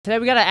Today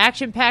we got an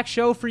action-packed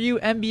show for you.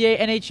 NBA,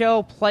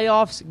 NHL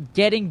playoffs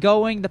getting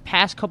going the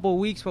past couple of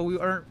weeks, but we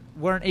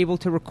weren't able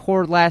to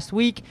record last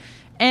week.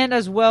 And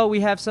as well, we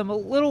have a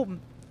little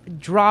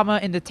drama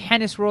in the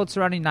tennis world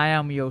surrounding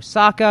Naomi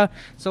Osaka,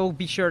 so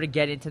be sure to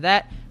get into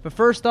that. But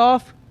first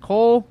off,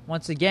 Cole,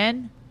 once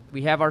again,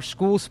 we have our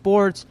school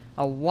sports,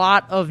 a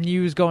lot of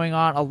news going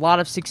on, a lot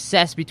of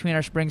success between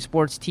our spring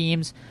sports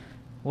teams.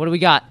 What do we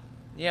got?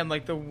 Yeah, I'm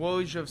like the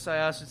Woj of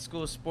Syosset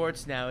School of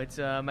Sports now. It's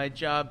my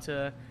job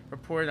to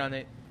report on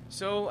it.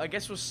 So I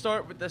guess we'll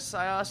start with the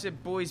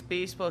Syosset boys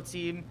baseball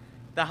team,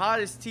 the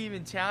hottest team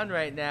in town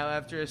right now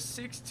after a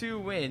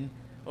 6-2 win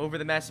over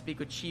the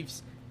Massapequa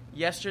Chiefs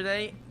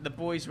yesterday. The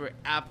boys were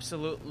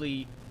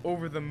absolutely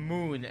over the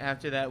moon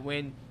after that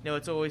win. You know,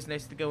 it's always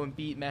nice to go and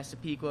beat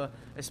Massapequa,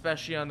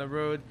 especially on the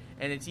road,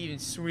 and it's even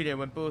sweeter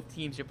when both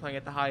teams are playing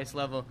at the highest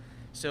level.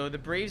 So the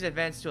Braves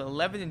advanced to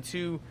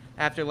 11-2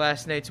 after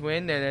last night's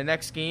win, and their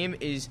next game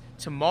is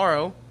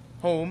tomorrow,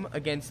 home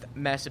against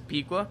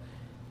Massapequa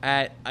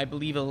at, I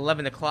believe,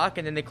 11 o'clock,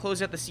 and then they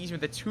close out the season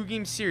with a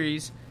 2-game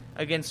series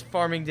against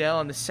Farmingdale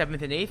on the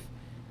 7th and 8th,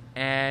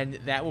 and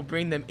that will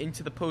bring them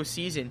into the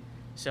postseason.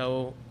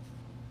 So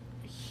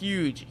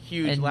huge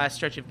and last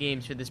stretch of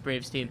games for this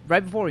Braves team.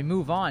 Right before we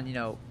move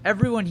on,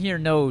 everyone here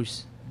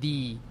knows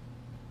the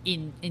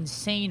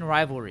insane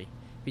rivalry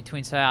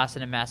between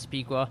Syosset and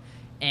Massapequa.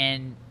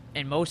 And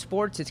in most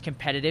sports, it's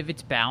competitive,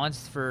 it's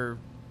balanced for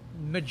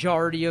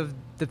majority of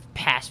the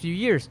past few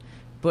years.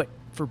 But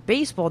for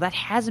baseball, that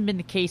hasn't been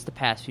the case the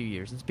past few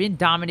years. It's been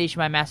domination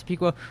by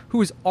Massapequa,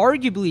 who is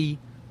arguably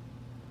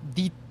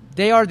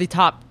they are the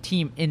top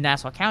team in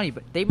Nassau County,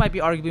 but they might be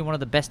arguably one of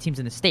the best teams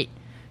in the state.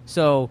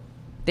 So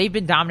they've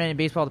been dominating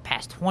baseball the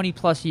past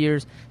 20-plus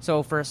years.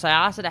 So for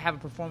Syosset to have a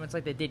performance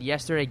like they did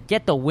yesterday,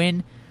 get the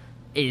win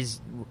is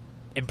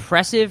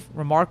impressive,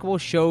 remarkable,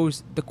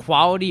 shows the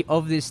quality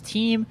of this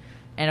team.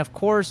 And of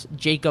course,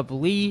 Jacob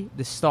Lee,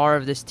 the star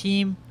of this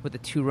team, with a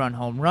 2-run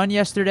home run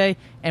yesterday.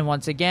 And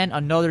once again,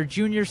 another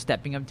junior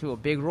stepping up to a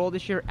big role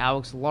this year.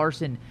 Alex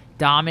Larson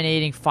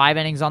dominating 5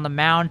 innings on the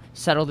mound,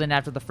 settled in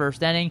after the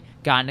first inning,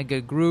 got in a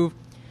good groove,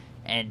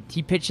 and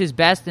he pitched his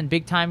best in a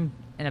big time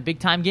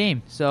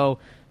game. So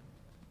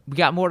we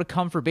got more to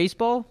come for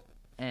baseball.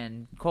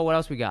 And Cole, what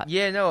else we got?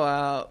 Yeah,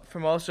 no,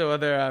 from also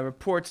other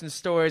reports and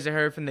stories I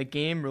heard from the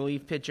game,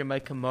 relief pitcher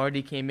Mike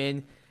Camardi came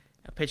in,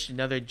 pitched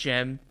another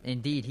gem.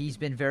 Indeed, he's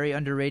been very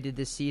underrated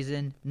this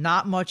season.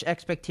 Not much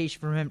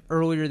expectation from him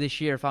earlier this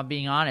year, if I'm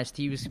being honest.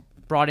 He was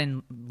brought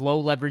in low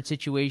leverage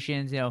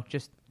situations,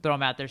 just throw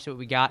him out there, see what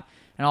we got.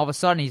 And all of a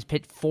sudden, he's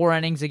pitched 4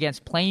 innings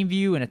against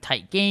Plainview in a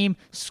tight game,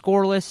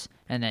 scoreless,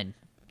 and then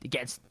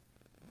against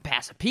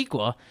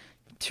Massapequa,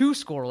 2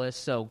 scoreless,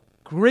 so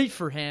great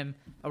for him.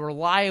 A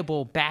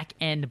reliable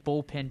back-end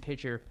bullpen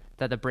pitcher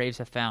that the Braves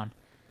have found.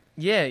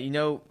 Yeah,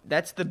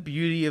 that's the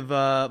beauty of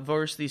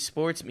varsity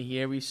sports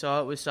here. We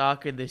saw it with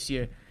soccer this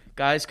year.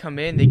 Guys come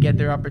in, they get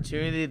their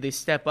opportunity, they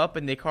step up,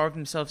 and they carve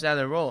themselves out of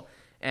the role.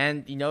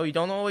 And, you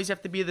don't always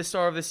have to be the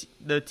star of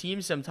the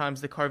team sometimes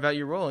to carve out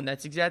your role, and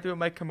that's exactly what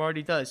Mike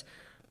Camardi does.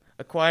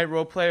 A quiet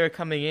role player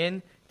coming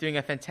in, doing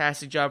a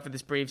fantastic job for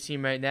this Braves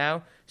team right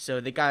now,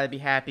 so they got to be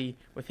happy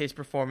with his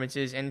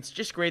performances, and it's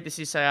just great to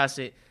see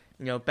Syosset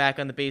back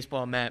on the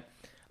baseball mat.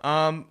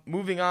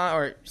 Moving on,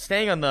 or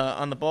staying on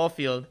the ball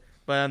field,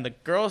 but on the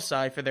girls'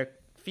 side for their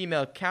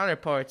female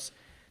counterparts,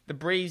 the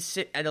Braves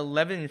sit at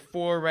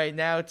 11-4 right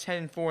now,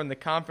 10-4 in the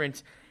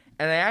conference.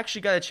 And I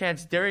actually got a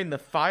chance during the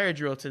fire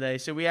drill today.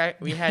 So we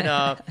had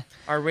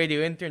our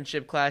radio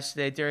internship class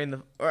today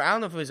or I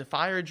don't know if it was a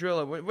fire drill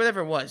or whatever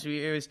it was.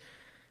 It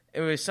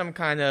was some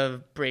kind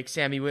of break.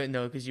 Sammy wouldn't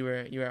know because you were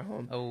at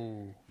home.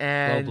 Oh,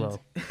 and blow.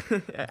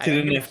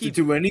 Didn't have to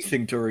do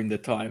anything during the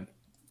time.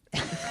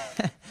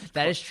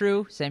 That is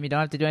true. Sam, you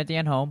don't have to do anything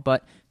at home,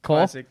 but Cole?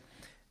 Classic.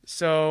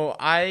 So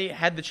I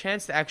had the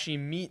chance to actually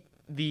meet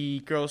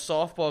the girls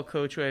softball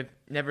coach who I've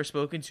never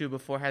spoken to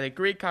before, had a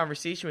great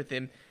conversation with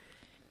him,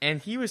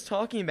 and he was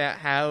talking about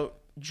how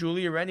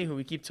Julia Rennie, who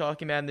we keep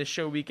talking about in this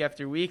show week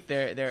after week,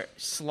 their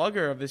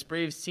slugger of this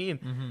Braves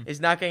team, is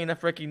not getting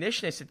enough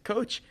recognition. I said,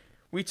 Coach,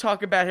 we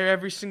talk about her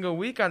every single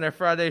week on our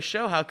Friday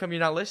show. How come you're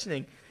not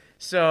listening?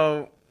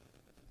 So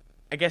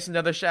I guess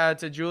another shout out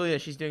to Julia.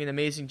 She's doing an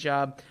amazing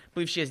job. I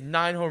believe she has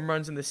 9 home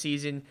runs in the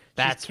season.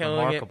 That's She's killing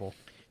remarkable.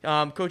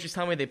 Coach was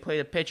telling me they played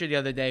a pitcher the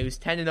other day who's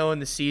 10-0 in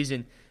the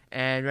season,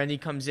 and Rennie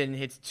comes in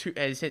and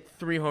has hit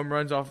 3 home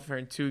runs off of her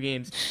in 2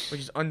 games, which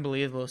is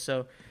unbelievable.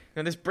 So,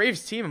 this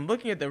Braves team, I'm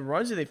looking at the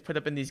runs that they've put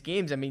up in these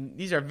games. I mean,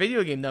 these are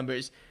video game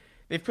numbers.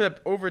 They've put up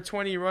over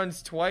 20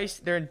 runs twice.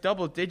 They're in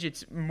double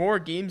digits more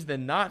games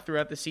than not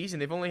throughout the season.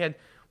 They've only had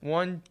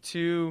 4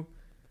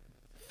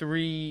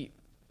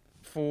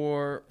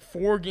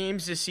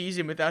 games this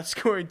season without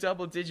scoring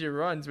double-digit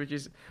runs, which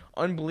is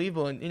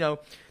unbelievable. And,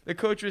 the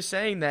coach was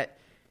saying that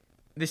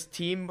this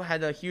team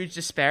had a huge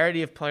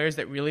disparity of players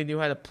that really knew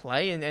how to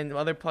play and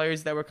other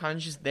players that were kind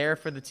of just there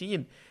for the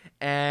team.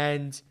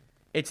 And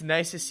it's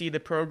nice to see the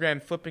program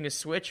flipping a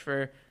switch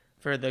for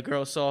the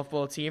girls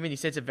softball team. And he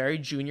said it's a very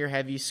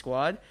junior-heavy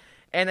squad.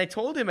 And I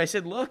told him, I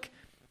said, look,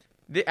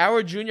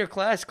 Our junior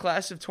class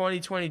of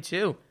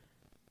 2022,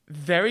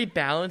 very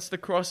balanced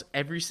across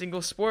every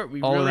single sport.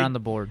 Around the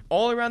board.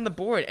 All around the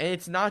board. And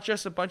it's not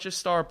just a bunch of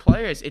star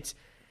players. It's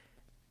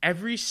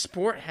every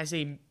sport has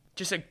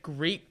just a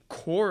great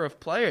core of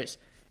players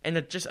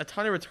and just a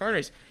ton of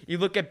returners. You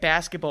look at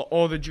basketball,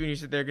 all the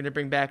juniors that they're going to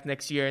bring back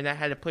next year, and that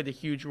had to play a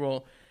huge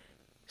role.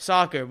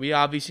 Soccer, we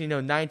obviously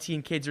know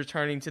 19 kids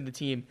returning to the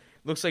team.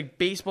 Looks like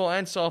baseball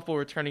and softball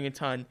returning a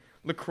ton.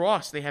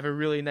 Lacrosse, they have a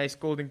really nice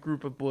golden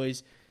group of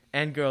boys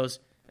and girls,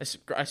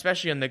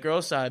 especially on the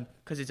girls' side,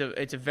 because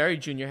it's a very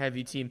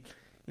junior-heavy team.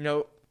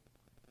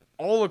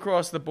 All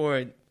across the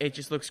board, it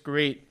just looks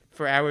great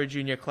for our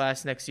junior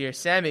class next year.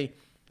 Sammy,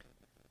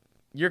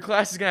 your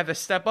class is going to have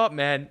to step up,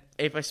 man,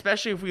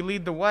 especially if we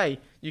lead the way.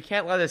 You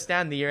can't let us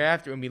down the year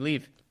after when we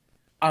leave.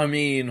 I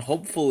mean,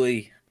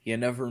 hopefully, you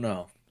never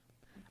know.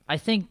 I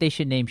think they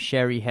should name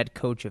Sherry head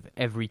coach of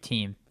every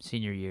team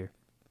senior year.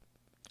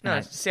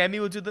 No, Sammy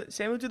will do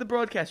the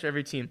broadcast for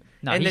every team.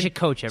 No, he should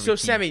coach every team.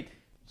 So, Sammy,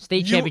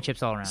 state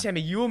championships all around. Sammy,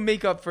 you will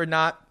make up for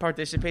not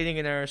participating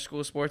in our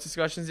school sports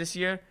discussions this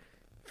year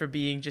for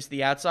being just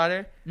the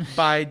outsider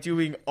by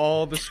doing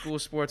all the school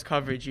sports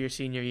coverage your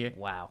senior year.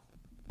 Wow.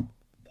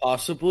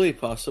 Possibly.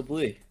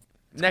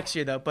 Next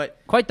year, though,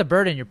 but... Quite the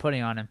burden you're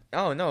putting on him.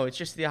 Oh, no, it's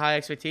just the high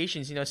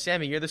expectations.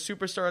 Sammy, you're the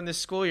superstar in this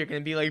school. You're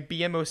going to be like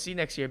BMOC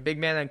next year, big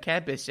man on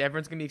campus.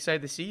 Everyone's going to be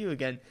excited to see you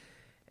again.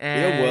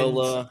 And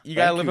you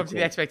got to live up to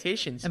the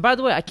expectations. And by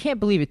the way, I can't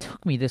believe it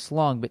took me this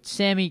long, but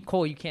Sammy,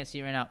 Cole, you can't see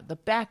it right now. The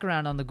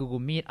background on the Google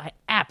Meet, I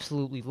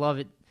absolutely love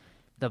it.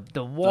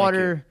 The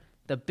water,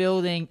 the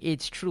building,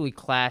 it's truly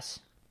class.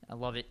 I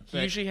love it.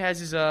 He usually has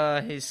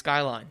his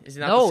skyline. Is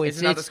it not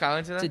not the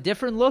skyline today? It's a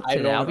different look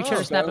today. I'll be sure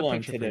to snap a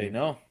picture today, for you.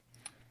 No.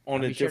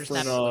 On a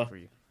different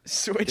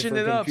switching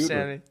it up, computer.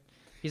 Sammy.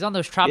 He's on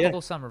those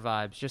tropical summer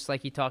vibes, just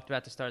like he talked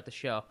about to start the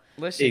show.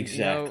 Listen,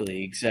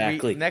 exactly.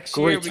 Next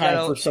year, we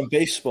time for some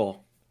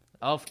baseball.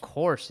 Of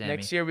course, Sammy.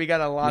 Next year we got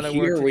a lot of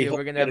work to do.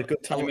 We're gonna have a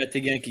good time at the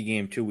Yankee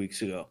game 2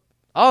 weeks ago.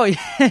 Oh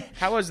yeah.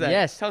 How was that?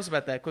 Yes. Tell us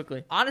about that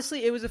quickly.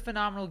 Honestly, it was a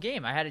phenomenal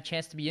game. I had a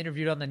chance to be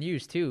interviewed on the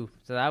news too,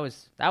 so that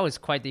was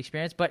quite the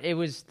experience. But it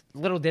was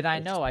little did I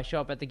know, I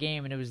show up at the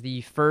game and it was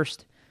the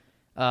first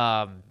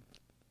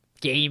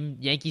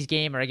Yankees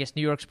game, or I guess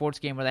New York sports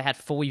game, where they had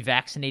fully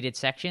vaccinated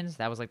sections.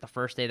 That was like the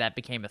first day that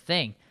became a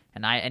thing,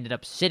 and I ended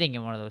up sitting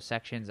in one of those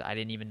sections. I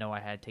didn't even know I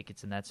had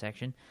tickets in that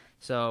section.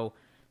 So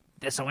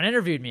someone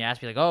interviewed me,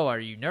 asked me like, "Oh, are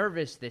you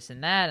nervous? This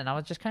and that," and I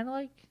was just kind of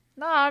like,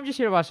 "No, I'm just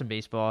here to watch some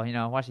baseball,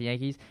 watch the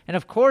Yankees." And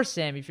of course,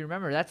 Sam, if you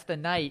remember, that's the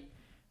night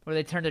where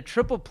they turned a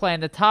triple play in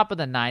the top of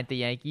the ninth, the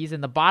Yankees,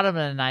 and the bottom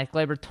of the ninth,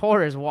 Gleyber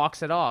Torres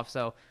walks it off.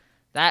 So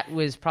that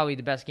was probably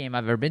the best game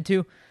I've ever been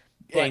to.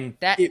 And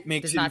it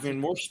makes it even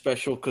more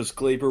special because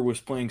Gleyber was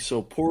playing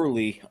so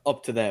poorly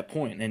up to that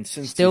point, and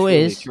since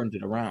he's turned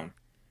it around.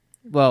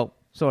 Well,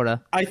 sort of.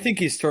 I think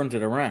he's turned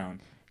it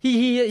around.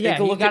 He got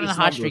on a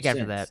hot streak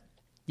after that.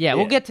 Yeah,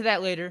 we'll get to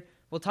that later.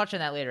 We'll touch on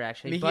that later,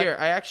 actually. Here,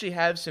 I actually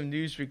have some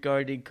news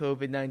regarding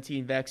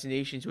COVID-19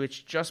 vaccinations,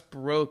 which just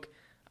broke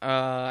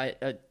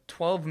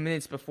 12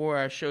 minutes before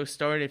our show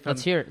started from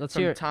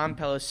Tom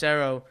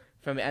Pelissero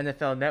from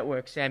NFL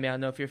Network. Sammy, I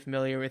don't know if you're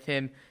familiar with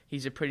him.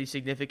 He's a pretty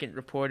significant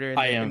reporter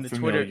in the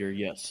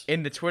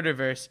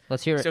Twitterverse.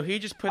 Let's hear it. So he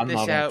just put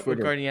this out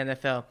regarding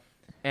NFL.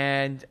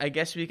 And I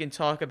guess we can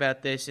talk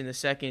about this in a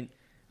second,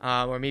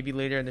 or maybe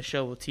later in the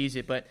show we'll tease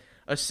it. But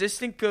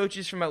assistant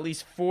coaches from at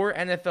least 4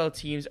 NFL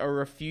teams are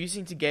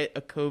refusing to get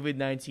a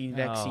COVID-19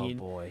 vaccine.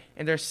 Oh, boy.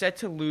 And they're set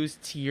to lose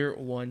Tier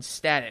 1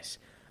 status,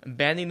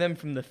 banning them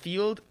from the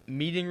field,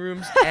 meeting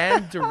rooms,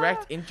 and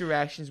direct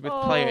interactions with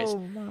players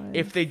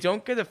if they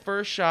don't get a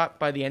first shot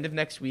by the end of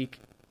next week,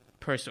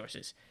 per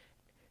sources.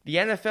 The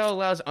NFL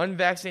allows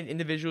unvaccinated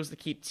individuals to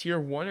keep Tier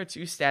 1 or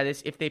 2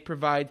 status if they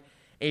provide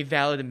a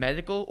valid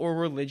medical or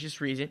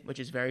religious reason, which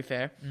is very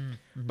fair,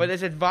 but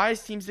has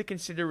advised teams to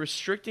consider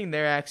restricting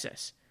their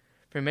access.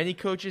 For many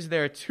coaches,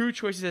 there are 2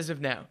 choices as of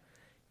now.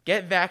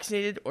 Get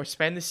vaccinated or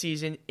spend the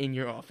season in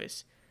your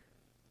office.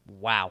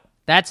 Wow.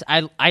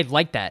 I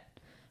like that.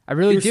 I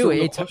really do.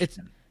 It's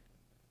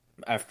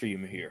after you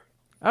hear.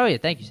 Oh yeah,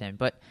 thank you, Sam.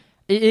 But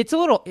it's a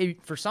little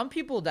for some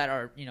people that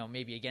are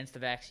maybe against the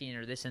vaccine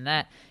or this and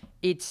that.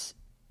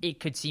 It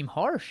could seem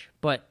harsh,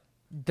 but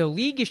the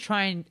league is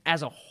trying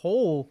as a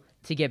whole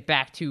to get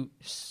back to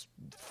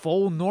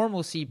full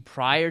normalcy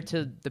prior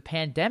to the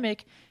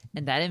pandemic,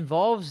 and that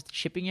involves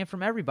shipping in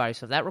from everybody.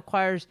 So that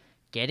requires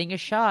getting a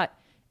shot.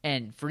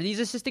 And for these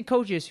assistant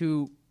coaches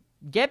who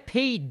get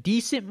paid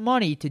decent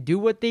money to do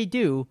what they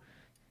do,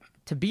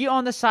 to be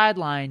on the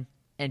sideline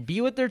and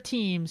be with their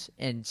teams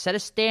and set a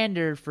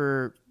standard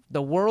for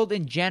the world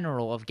in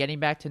general of getting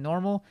back to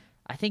normal,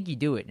 I think you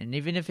do it. And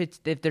even if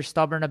they're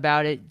stubborn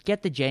about it,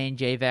 get the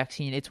J&J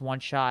vaccine. It's one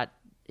shot.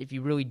 If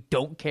you really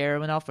don't care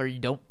enough or you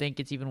don't think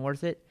it's even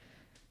worth it.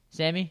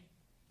 Sammy?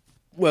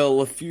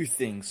 Well, a few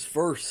things.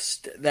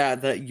 First,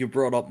 that you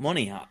brought up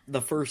money.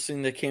 The first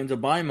thing that came to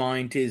my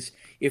mind is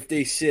if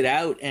they sit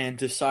out and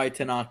decide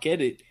to not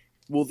get it,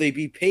 will they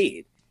be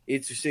paid?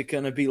 Is it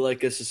going to be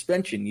like a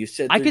suspension? You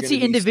said I could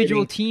see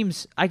individual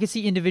teams. I could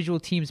see individual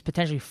teams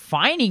potentially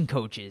fining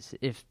coaches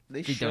if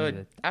they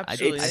should.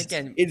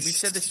 Absolutely. We've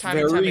said this time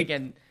and time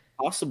again.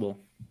 Possible.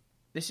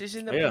 This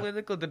isn't a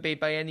political debate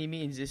by any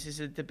means. This is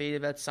a debate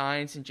about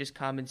science and just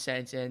common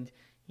sense. And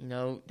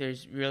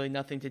there's really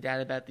nothing to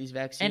doubt about these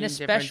vaccines. And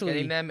especially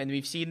getting them, and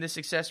we've seen the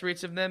success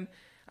rates of them.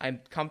 I'm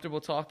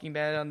comfortable talking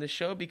about it on the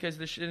show because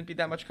there shouldn't be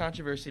that much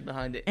controversy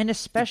behind it. And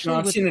especially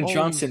Johnson &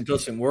 Johnson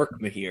doesn't work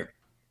here.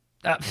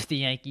 The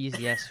Yankees,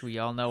 yes, we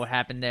all know what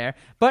happened there.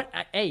 But,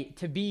 hey,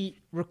 to be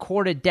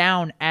recorded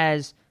down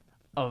as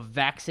a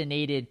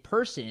vaccinated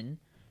person,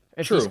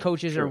 if these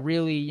coaches are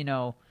really,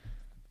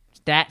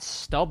 that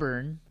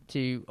stubborn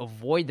to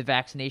avoid the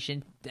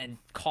vaccination and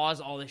cause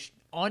all this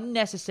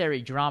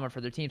unnecessary drama for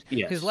their teams.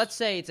 Because let's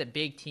say it's a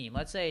big team.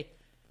 Let's say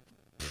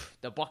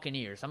the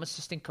Buccaneers, some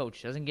assistant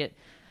coach doesn't get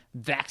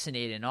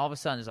vaccinated, and all of a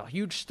sudden there's a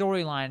huge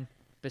storyline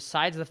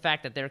besides the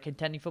fact that they're a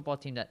contending football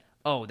team that,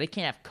 they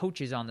can't have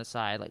coaches on the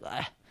side.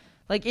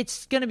 Like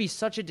it's going to be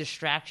such a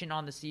distraction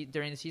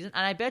during the season,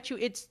 and I bet you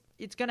it's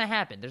going to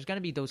happen. There's going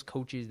to be those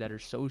coaches that are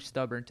so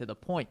stubborn to the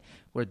point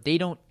where they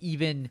don't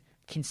even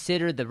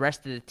consider the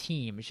rest of the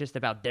team. It's just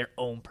about their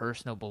own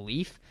personal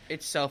belief.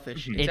 It's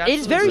selfish. It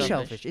is very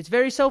selfish. It's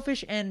very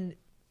selfish, and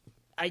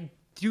as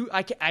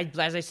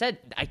I said,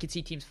 I could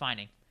see teams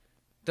fining.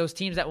 Those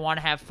teams that want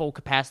to have full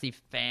capacity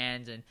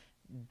fans and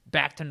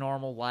back to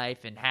normal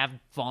life and have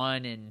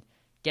fun and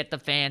get the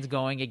fans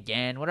going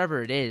again,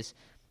 whatever it is,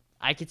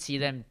 I could see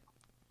them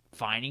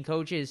fining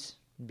coaches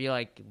and be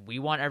like, we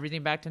want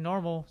everything back to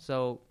normal,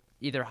 so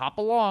either hop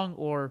along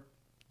or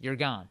you're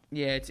gone.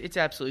 Yeah, it's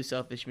absolutely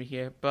selfish me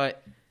here,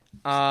 but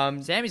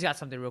Sammy's got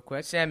something real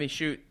quick. Sammy,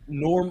 shoot.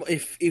 Normal.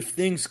 If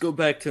things go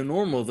back to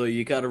normal, though,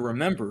 you got to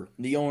remember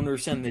the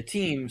owners and the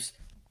teams.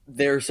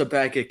 There's a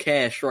bag of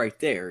cash right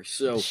there,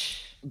 so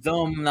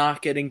them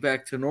not getting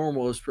back to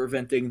normal is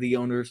preventing the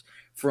owners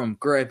from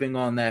grabbing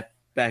on that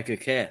bag of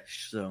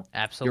cash. So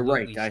absolutely, you're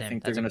right. Sam. I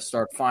think they're going to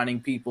start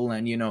finding people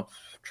and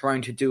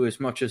trying to do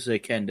as much as they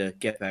can to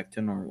get back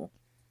to normal.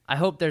 I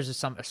hope there's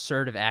some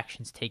assertive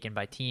actions taken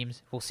by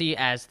teams. We'll see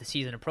as the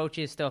season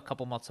approaches. Still a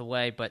couple months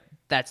away, but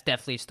that's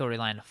definitely a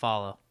storyline to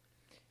follow.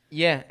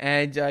 Yeah,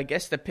 and I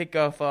guess to pick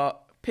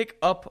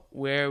up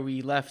where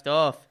we left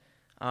off,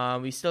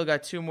 we still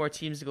got two more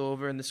teams to go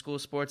over in the school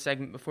sports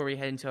segment before we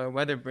head into our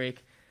weather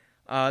break.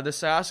 The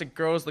Syosset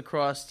girls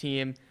lacrosse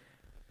team,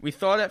 we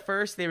thought at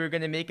first they were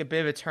going to make a bit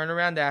of a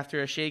turnaround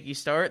after a shaky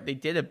start. They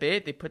did a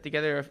bit. They put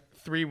together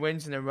 3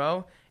 wins in a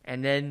row,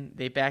 and then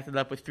they backed it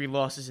up with 3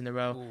 losses in a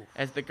row. Ooh.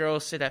 As the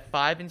girls sit at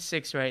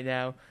 5-6 right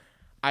now.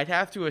 I'd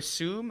have to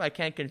assume, I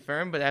can't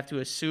confirm, but I have to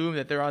assume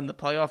that they're on the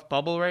playoff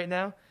bubble right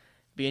now.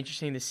 Be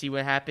interesting to see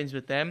what happens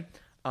with them.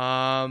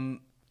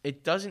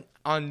 It doesn't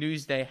on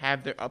Newsday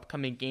have their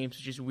upcoming games,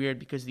 which is weird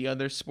because the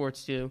other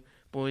sports do,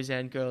 boys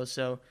and girls.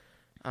 So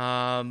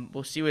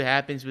we'll see what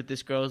happens with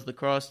this girls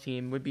lacrosse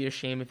team. Would be a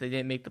shame if they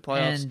didn't make the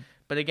playoffs.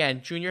 But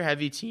again, junior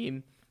heavy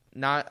team,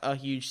 not a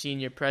huge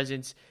senior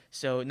presence,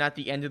 so not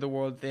the end of the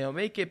world if they don't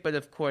make it. But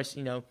of course,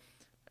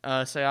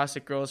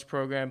 Syosset girls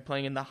program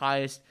playing in the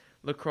highest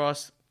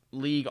lacrosse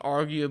league,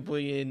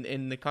 arguably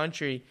in the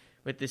country,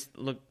 with this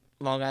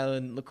Long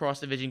Island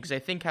lacrosse division. Because I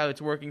think how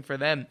it's working for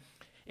them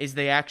is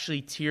they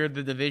actually tier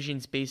the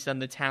divisions based on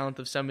the talent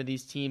of some of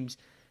these teams,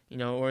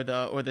 or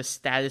the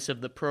status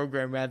of the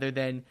program, rather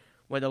than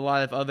what a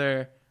lot of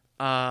other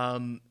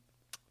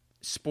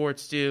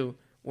sports do,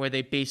 where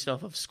they base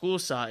off of school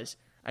size.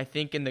 I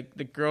think in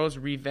the girls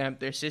revamped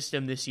their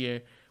system this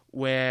year,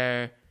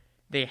 where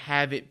they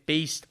have it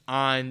based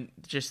on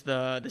just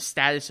the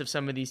status of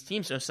some of these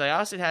teams. So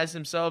Syosset has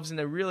themselves in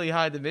a really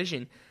high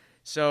division.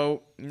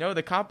 So,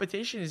 the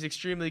competition is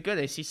extremely good.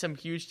 I see some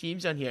huge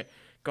teams on here.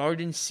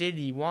 Garden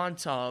City,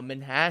 Wantagh,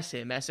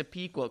 Manhasset,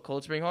 Massapequa,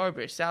 Cold Spring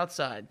Harbor,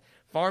 Southside,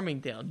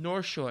 Farmingdale,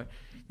 North Shore.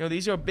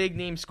 These are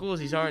big-name schools.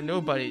 These aren't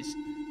nobodies.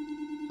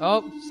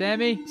 Oh,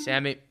 Sammy.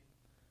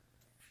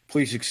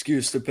 Please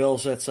excuse the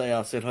bells at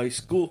Syosset High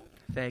School.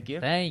 Thank you.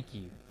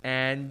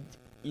 And,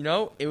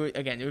 it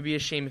would be a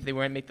shame if they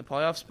weren't make the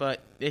playoffs,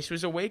 but this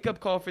was a wake-up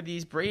call for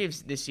these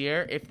Braves this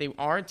year, if they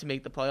aren't to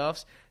make the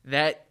playoffs,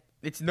 that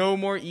it's no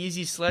more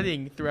easy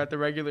sledding throughout the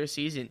regular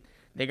season.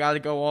 They got to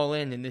go all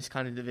in this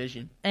kind of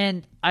division.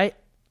 And I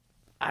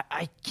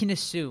can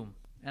assume,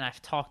 and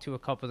I've talked to a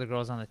couple of the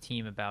girls on the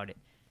team about it,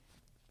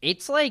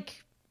 it's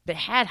like they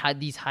had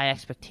these high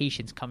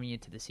expectations coming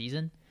into the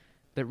season,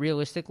 but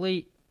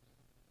realistically,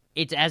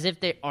 it's as if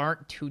they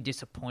aren't too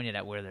disappointed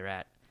at where they're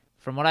at.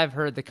 From what I've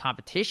heard, the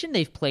competition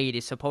they've played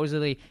is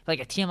supposedly, like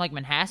a team like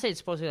Manhasset is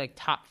supposedly like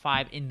top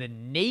 5 in the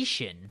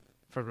nation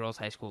for girls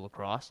high school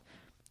lacrosse.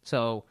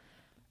 So,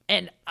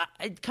 and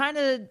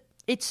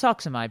it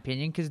sucks in my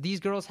opinion because these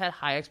girls had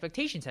high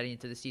expectations heading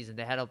into the season.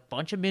 They had a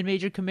bunch of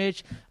mid-major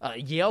commits,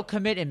 Yale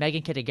commit and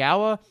Megan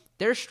Kitagawa.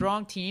 They're a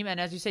strong team, and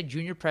as you said,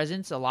 junior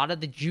presence. A lot of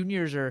the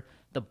juniors are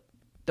the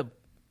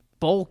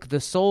bulk, the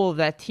soul of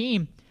that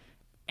team.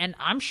 And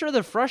I'm sure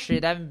they're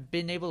frustrated. They haven't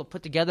been able to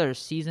put together a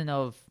season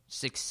of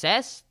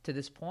success to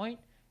this point.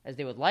 as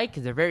they would like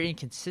because they're very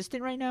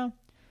inconsistent right now.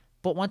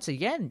 But once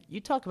again, you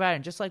talk about it,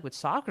 and just like with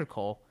soccer,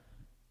 Cole,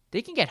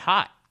 they can get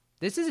hot.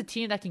 This is a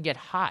team that can get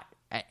hot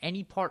at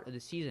any part of the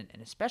season,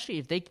 and especially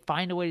if they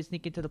find a way to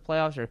sneak into the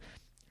playoffs or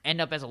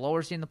end up as a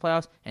lower seed in the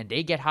playoffs and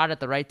they get hot at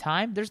the right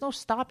time, there's no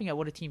stopping at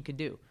what a team can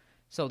do.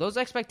 So those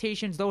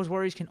expectations, those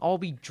worries can all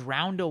be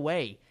drowned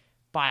away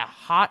by a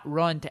hot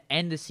run to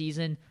end the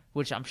season,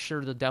 which I'm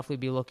sure they'll definitely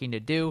be looking to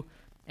do.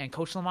 And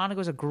Coach Lamonaco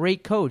is a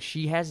great coach.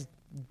 She has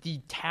the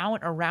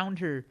talent around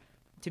her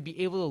to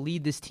be able to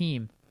lead this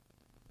team.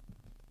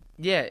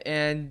 Yeah,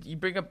 and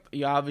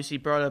you obviously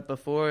brought up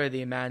before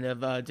the amount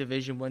of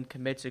Division I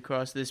commits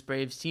across this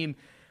Braves team.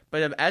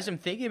 But as I'm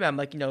thinking about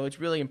it, it's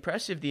really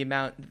impressive the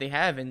amount that they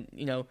have. And,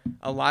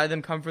 a lot of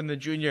them come from the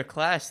junior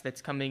class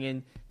that's coming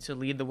in to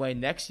lead the way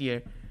next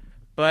year.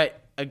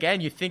 But,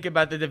 again, you think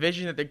about the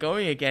division that they're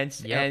going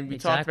against. Yep, and we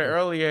talked about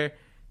earlier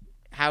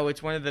how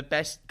it's one of the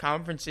best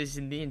conferences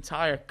in the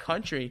entire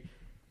country.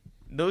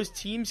 Those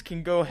teams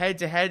can go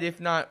head-to-head,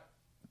 if not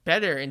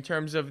better, in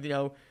terms of,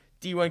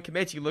 D1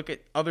 commits. You look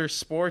at other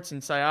sports in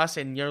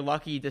Syosset, and you're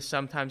lucky to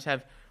sometimes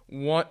have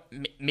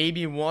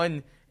maybe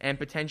one and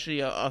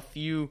potentially a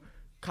few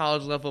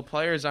college-level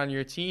players on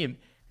your team.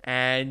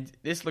 And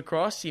this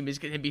lacrosse team is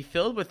going to be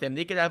filled with them.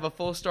 They could have a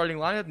full starting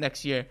lineup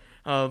next year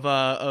of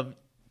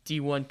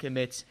D1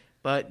 commits.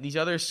 But these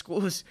other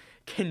schools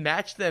can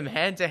match them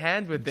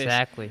hand-to-hand with this.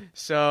 Exactly.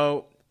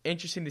 So,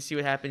 interesting to see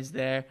what happens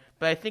there.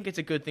 But I think it's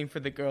a good thing for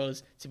the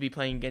girls to be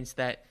playing against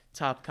that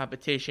top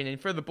competition.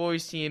 And for the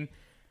boys team,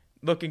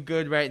 looking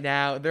good right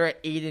now. They're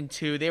at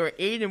 8-2. They were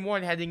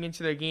 8-1 heading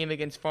into their game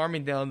against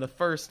Farmingdale in the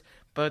first,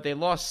 but they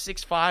lost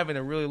 6-5 in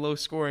a really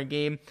low-scoring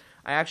game.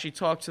 I actually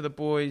talked to the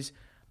boys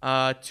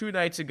 2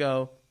 nights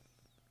ago.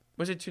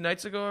 Was it 2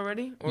 nights ago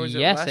already? Or was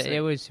yes, it last night? it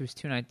was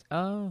 2 nights.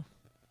 Oh.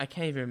 I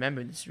can't even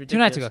remember. This is 2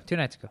 nights ridiculous. ago. 2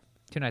 nights ago.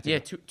 2 nights ago.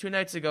 Yeah, two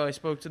nights ago I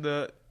spoke to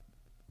the...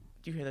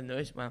 Do you hear the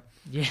noise? Wow.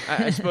 Yeah.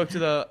 I spoke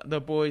to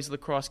the boys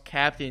lacrosse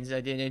captains.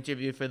 I did an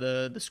interview for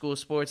the school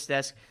sports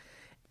desk.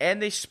 And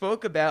they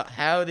spoke about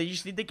how they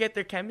just need to get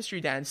their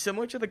chemistry down.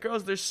 Similar to the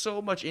girls, there's so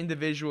much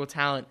individual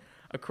talent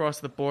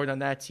across the board on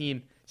that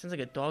team. Sounds like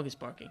a dog is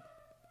barking,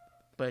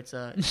 but it's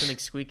something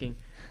squeaking.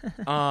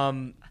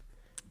 I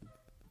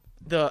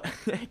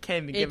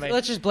can't even get my...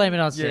 Let's just blame it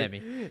on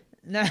Sammy.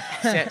 No.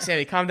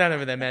 Sammy, calm down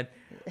over there, man.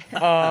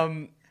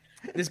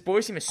 This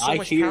boys team has so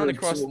much hear talent it,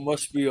 across... so it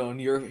must be on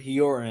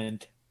your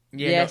end.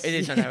 Yeah, Yes. no, it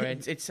is on our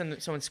end. It's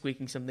someone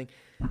squeaking something.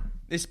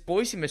 This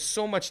boys team has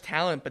so much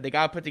talent, but they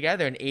got to put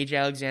together. And AJ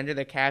Alexander,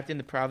 the captain,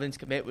 the Providence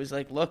commit, was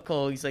like, look,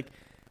 Cole, he's like,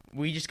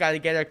 we just got to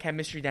get our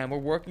chemistry down. We're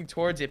working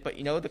towards it. But,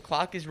 the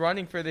clock is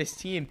running for this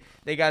team.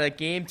 They got a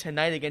game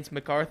tonight against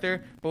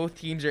MacArthur. Both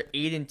teams are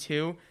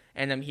 8-2.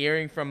 And I'm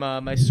hearing from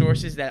my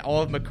sources that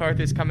all of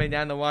MacArthur's coming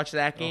down to watch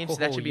that game. So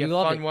that should be a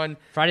fun one.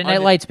 Friday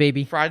Night Lights,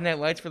 baby. Friday Night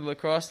Lights for the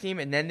lacrosse team.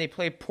 And then they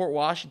play Port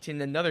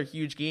Washington, another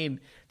huge game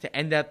to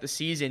end out the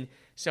season.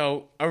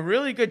 So a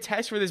really good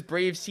test for this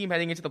Braves team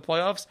heading into the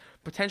playoffs.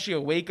 Potentially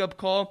a wake-up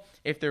call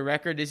if their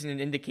record isn't an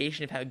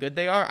indication of how good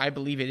they are. I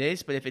believe it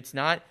is, but if it's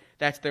not,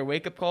 that's their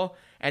wake-up call.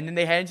 And then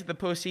they head into the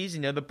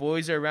postseason. The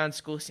boys are around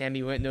school. Sammy,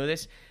 you wouldn't know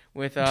this,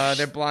 with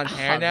their blonde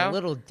hair now.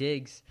 Little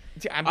digs.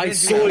 I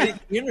saw it in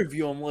the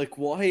interview. I'm like,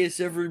 why is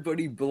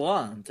everybody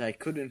blonde? I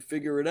couldn't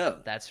figure it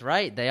out. That's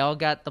right. They all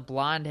got the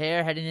blonde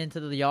hair heading into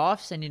the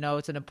offs, and,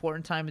 it's an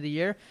important time of the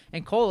year.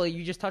 And, Cole,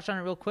 you just touched on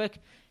it real quick.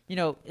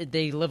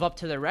 They live up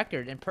to their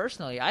record. And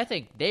personally, I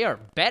think they are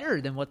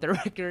better than what their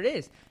record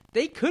is.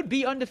 They could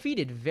be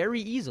undefeated very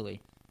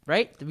easily,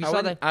 right?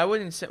 I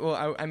wouldn't say. Well,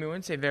 I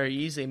wouldn't say very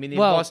easily. I mean, they've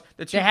Well, lost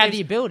the two. they have games,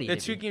 the ability. The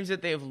two games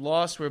that they've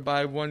lost were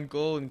by 1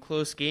 goal in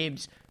close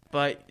games.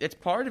 But it's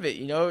part of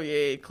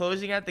it.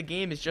 Closing out the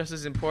game is just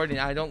as important.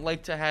 I don't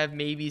like to have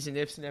maybes and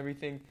ifs and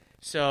everything.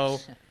 So,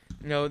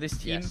 this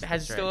team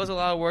still has a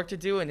lot of work to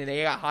do, and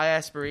they got high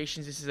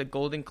aspirations. This is a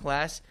golden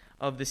class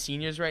of the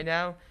seniors right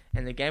now.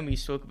 And again, we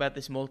spoke about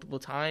this multiple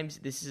times.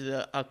 This is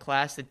a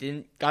class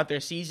that got their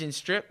season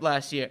stripped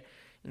last year.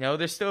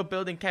 They're still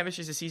building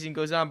chemistry as the season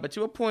goes on. But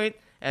to a point,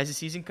 as the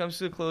season comes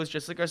to a close,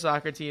 just like our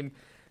soccer team,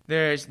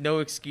 there's no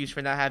excuse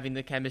for not having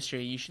the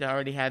chemistry. You should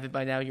already have it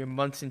by now. You're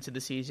months into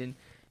the season.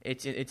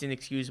 It's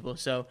inexcusable.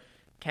 So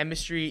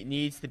chemistry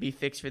needs to be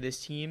fixed for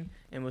this team,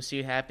 and we'll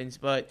see what happens.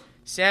 But,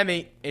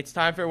 Sammy, it's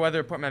time for a weather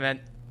report, my man.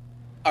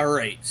 All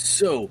right,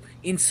 so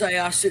in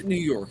Syosset, New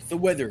York, the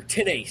weather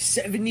today,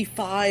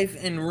 75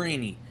 and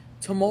rainy.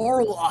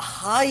 Tomorrow, a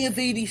high of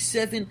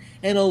 87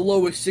 and a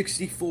low of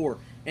 64.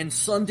 And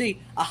Sunday,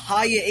 a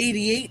high of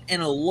 88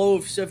 and a low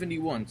of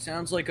 71.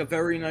 Sounds like a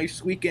very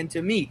nice weekend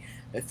to me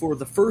for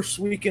the first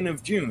weekend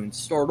of June.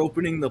 Start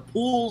opening the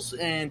pools,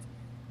 and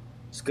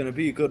it's going to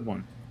be a good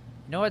one.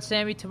 You know what,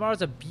 Sammy?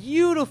 Tomorrow's a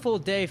beautiful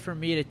day for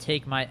me to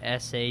take my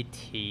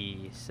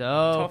SAT.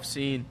 So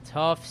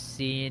Tough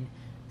scene.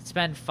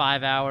 Spend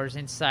 5 hours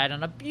inside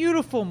on a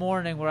beautiful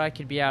morning where I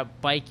could be out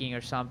biking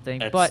or something.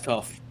 That's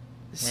tough.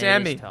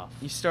 Sammy, tough.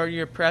 You started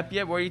your prep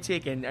yet? What are you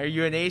taking? Are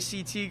you an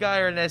ACT guy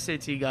or an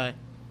SAT guy?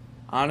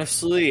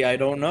 Honestly, I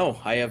don't know.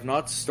 I have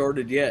not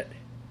started yet.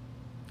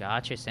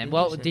 Gotcha, Sam.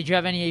 Well, Interesting. did you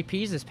have any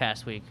APs this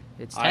past week?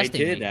 It's I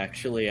testing did, week.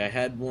 actually. I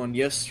had one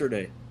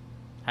yesterday.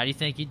 How do you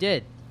think you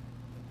did?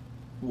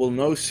 We'll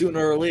know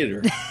sooner or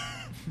later.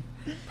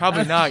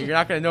 Probably not. You're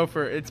not going to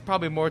know it's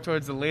probably more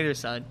towards the later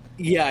side.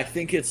 Yeah, I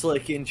think it's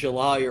like in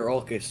July or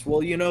August.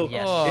 Well, Yes.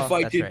 if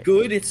I That's did right.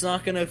 good, it's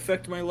not going to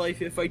affect my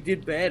life. If I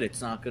did bad, it's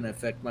not going to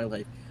affect my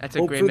life. That's a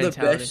Hope great for the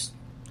mentality. best.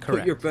 Put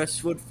Correct. your best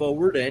foot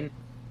forward, and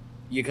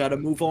you got to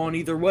move on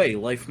either way.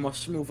 Life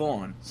must move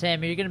on.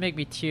 Sam, you're going to make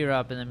me tear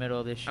up in the middle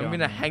of this show. I'm going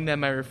to man. hang that in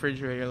my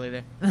refrigerator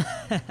later.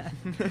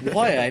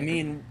 Why? I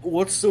mean,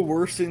 what's the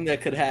worst thing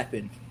that could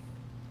happen?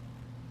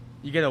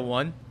 You get a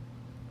 1?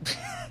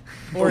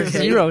 Or Okay.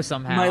 0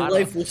 somehow. I My don't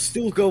life know. will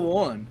still go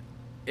on.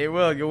 It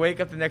will. You'll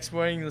wake up the next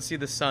morning, you'll see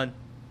the sun.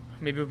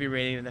 Maybe it'll be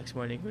raining the next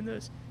morning. Who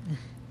knows?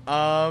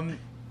 Yeah.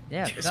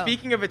 No.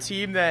 Speaking of a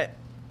team that,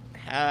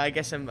 I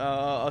guess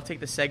I'll take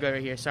the segue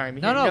right here. Sorry.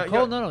 No,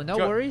 Cole, no do you-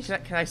 worries.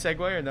 Can I segue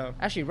or no?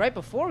 Actually, right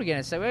before we get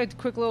into we had a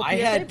quick little PSA I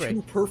had break.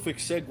 2 perfect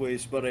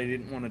segues, but I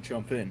didn't want to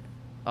jump in.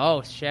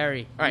 Oh,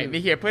 Sherry. All right,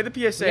 here, play the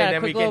PSA, We got a and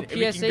then we quick can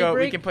little PSA go. We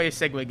break? can play a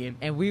segue game.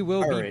 And we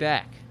will All be right.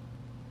 back.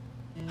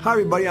 Hi,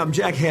 everybody. I'm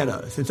Jack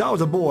Hanna. Since I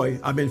was a boy,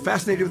 I've been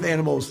fascinated with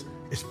animals,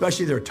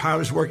 especially their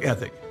tireless work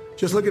ethic.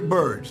 Just look at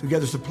birds who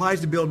gather supplies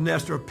to build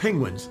nests, or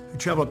penguins who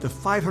travel up to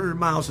 500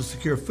 miles to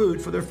secure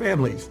food for their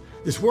families.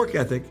 This work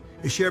ethic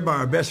is shared by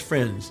our best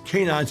friends,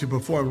 canines who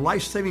perform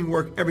life-saving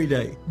work every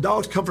day.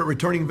 Dogs comfort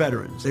returning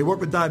veterans. They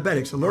work with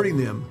diabetics, alerting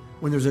them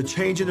when there's a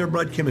change in their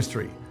blood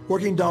chemistry.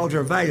 Working dogs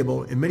are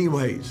valuable in many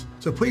ways.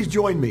 So please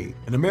join me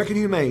and American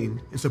Humane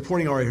in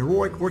supporting our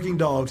heroic working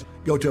dogs.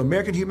 Go to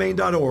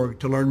AmericanHumane.org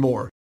to learn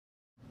more.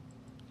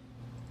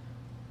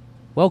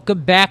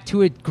 Welcome back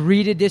to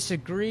Agree to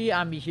Disagree.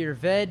 I'm Mihir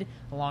Ved,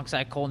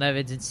 alongside Cole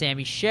Nevins and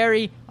Sammy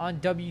Sherry on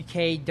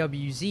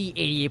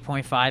WKWZ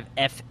 88.5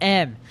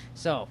 FM.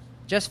 So,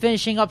 just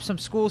finishing up some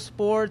school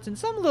sports and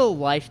some little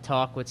life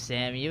talk with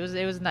Sammy. It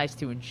was nice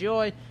to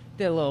enjoy.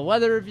 Did a little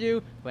weather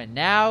review, but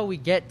now we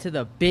get to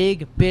the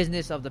big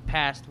business of the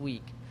past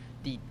week.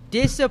 The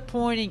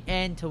disappointing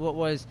end to what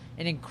was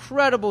an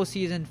incredible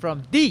season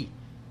from the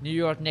New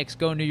York Knicks.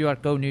 Go New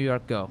York, go New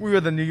York, go. We are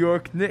the New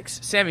York Knicks.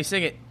 Sammy,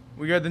 sing it.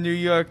 We are the New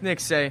York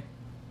Knicks. Say.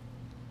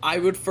 I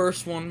would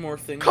first one more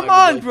thing. Come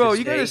I would on, like bro. to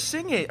You gotta say.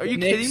 sing it. Are you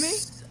The kidding me?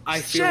 Knicks, I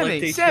feel Sammy,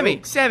 like they Sammy,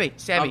 choked.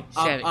 Sammy.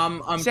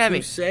 I'm Sammy.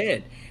 too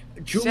sad.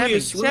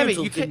 Julius Sammy,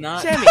 Randle you did can't.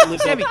 not Sammy,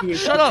 live Sammy, up to his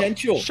shut up.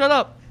 potential. Shut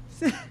up.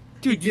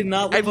 Dude, He did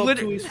not live up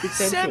to his potential.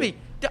 Sammy,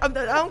 I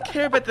don't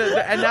care about the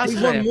He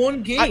announcement. won right now.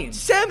 one game.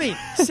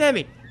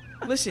 Sammy,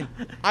 listen.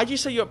 I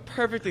just set you up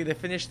perfectly to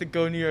finish the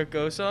Go New York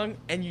Go song,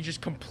 and you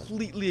just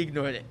completely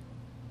ignored it.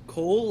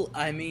 Cole,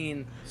 I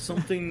mean,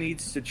 something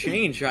needs to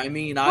change. I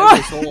mean, I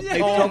was all hyped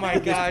Oh up my for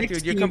this God, Knicks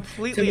dude, you're team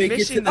completely to make it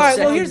missing to the the All right,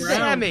 well, second here's the- round.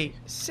 Sammy.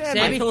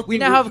 Sammy, I thought we they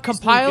now were have easily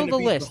compiled gonna the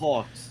beat list.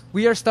 Hawks.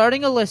 We are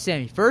starting a list,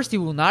 Sammy. First,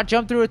 you will not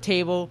jump through a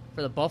table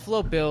for the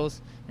Buffalo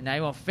Bills, and now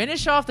you will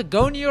finish off the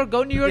Go New York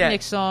Yeah,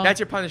 Knicks song. That's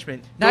your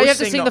punishment. Now Go you have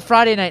to sing the the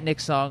Friday Night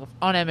Knicks song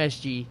on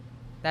MSG.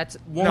 That's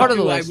Won't part of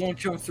the do, list. I won't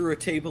jump through a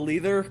table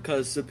either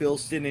because the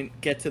Bills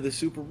didn't get to the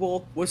Super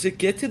Bowl. Was it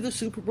get to the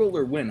Super Bowl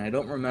or win? I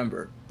don't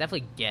remember.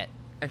 Definitely get.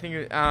 I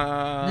think.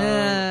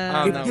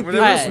 Nah. I If don't the know.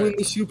 Bills Alright. win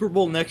the Super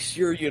Bowl next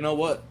year, you know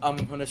what? I'm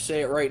gonna say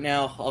it right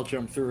now. I'll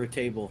jump through a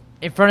table.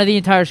 In front of the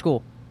entire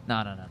school.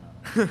 No. No.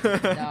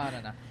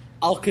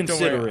 I'll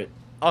consider worry. it.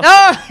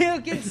 No,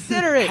 he'll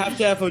consider it. Have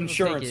to have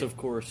insurance, it. of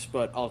course,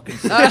 but I'll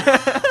consider it.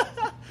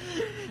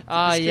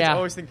 This kid's Yeah.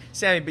 always think,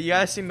 Sammy, but you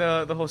gotta sing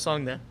the whole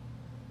song there.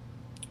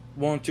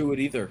 Won't do it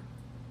either.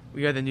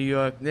 We are the New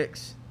York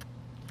Knicks.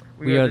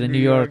 We are the New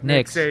York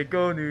Knicks. Say,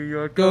 go New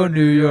York, Go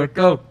New York,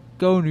 go.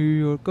 Go New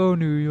York, go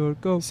New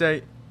York, go.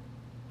 Say,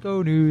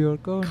 Go New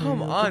York, go. come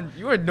New York, on,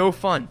 you are no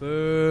fun.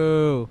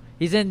 Go. Boo.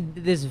 He's in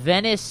this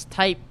Venice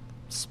type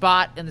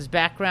spot in this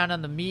background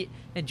on the meet,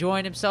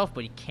 enjoying himself,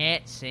 but he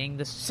can't sing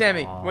the song.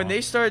 Sammy, when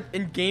they start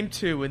in game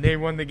 2, when they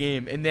won the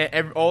game, and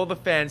then all the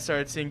fans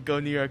started singing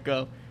 "Go New York,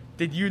 Go,"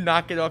 did you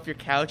not get off your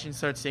couch and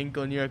start singing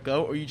 "Go New York,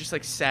 Go," or you just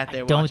like sat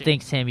there Don't watching?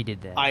 think Sammy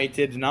did that. I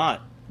did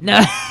not. No,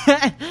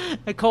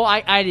 Cole,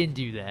 I didn't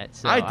do that.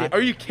 So I did.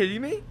 Are you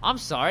kidding me? I'm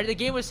sorry. The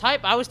game was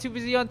hype. I was too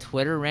busy on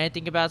Twitter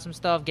ranting about some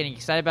stuff, getting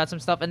excited about some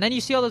stuff, and then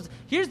you see all those.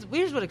 Here's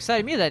what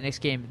excited me that next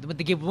game, with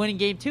the winning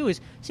game too, is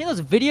seeing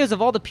those videos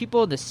of all the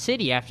people in the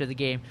city after the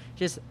game.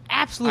 Just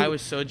absolutely. I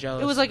was so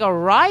jealous. It was like a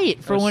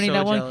riot for I was winning so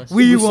that one. jealous.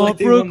 We It was want like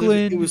they won the-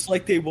 Brooklyn. It was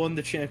like they won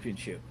the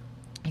championship.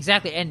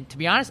 Exactly, and to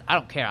be honest, I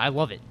don't care. I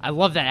love it. I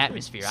love that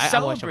atmosphere. I wish I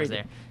was Celebrate there.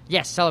 it.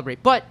 Yes,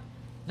 celebrate. But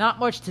not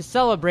much to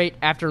celebrate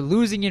after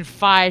losing in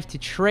 5 to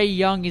Trae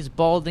Young is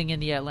balding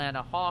in the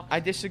Atlanta Hawks. I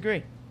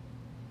disagree.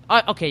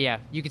 Okay, yeah,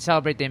 you can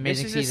celebrate the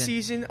amazing This is season. a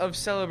season of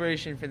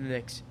celebration for the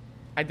Knicks.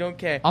 I don't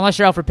care. Unless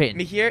you're Alfred Payton.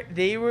 Here,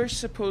 they were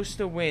supposed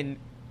to win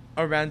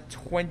around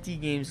 20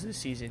 games this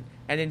season.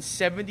 And in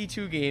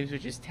 72 games,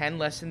 which is 10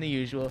 less than the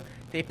usual,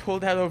 they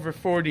pulled out over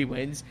 40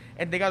 wins.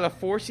 And they got a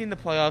 4 seed in the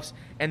playoffs,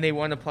 and they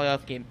won a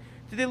playoff game.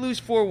 Did they lose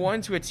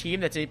 4-1 to a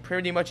team that's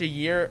pretty much a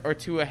year or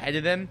two ahead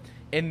of them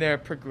in their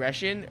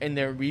progression, in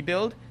their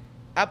rebuild?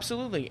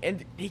 Absolutely,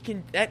 and he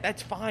can.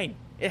 That's fine.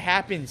 It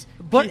happens.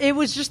 But it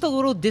was just a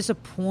little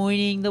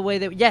disappointing the way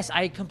that. Yes,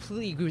 I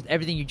completely agree with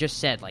everything you just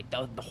said. Like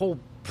the whole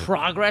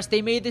progress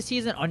they made this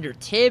season under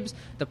Tibbs,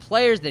 the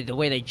players, the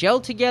way they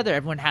gelled together,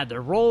 everyone had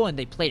their role and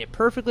they played it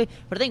perfectly.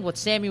 But I think what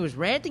Sammy was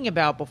ranting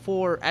about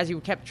before, as he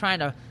kept trying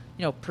to,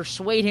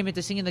 persuade him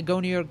into singing the "Go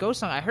New York Go"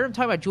 song, I heard him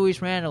talk about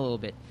Julius Randle a little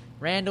bit.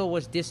 Randle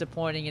was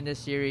disappointing in this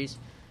series.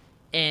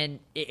 And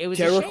it was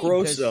Derrick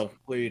Rose, though,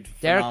 played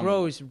Derrick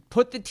phenomenal. Rose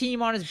put the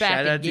team on his back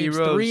Shout out in games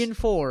D-Rose. 3 and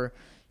 4.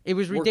 It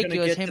was ridiculous. We're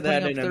going to get him to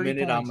that putting in up a 30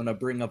 minute. I'm points. going to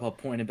bring up a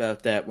point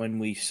about that when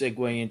we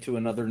segue into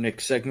another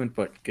Knicks segment,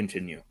 but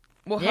continue.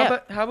 Well,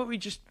 Yeah. how about we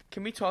just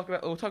can we talk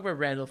about? We'll talk about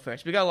Randall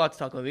first. We got a lot to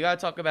talk about. We got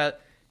to talk about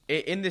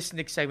in this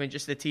Knicks segment,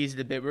 just to tease it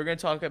a bit. We're going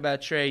to talk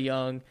about Trae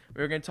Young.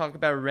 We're going to talk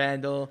about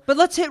Randall. But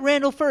let's hit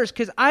Randall first,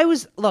 because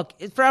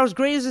for as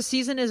great as a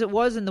season as it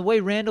was, and the way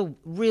Randall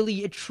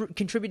really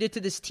contributed to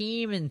this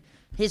team and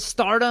his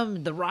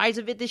stardom, the rise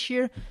of it this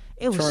year,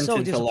 it was Turns so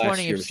into last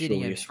disappointing of year's sitting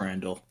him. Julius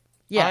Randle.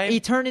 Yeah, he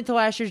turned into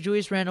last year's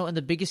Julius Randle in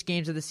the biggest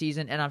games of the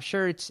season, and I'm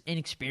sure it's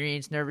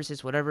inexperience,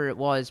 nervousness, whatever it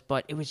was,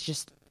 but it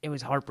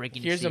was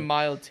heartbreaking. Here's to see. a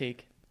mild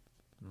take.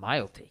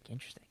 Mild take,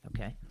 interesting.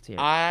 Okay, let's hear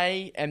it.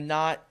 I am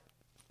not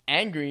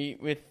angry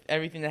with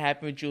everything that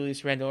happened with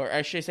Julius Randle, or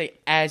I should say,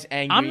 as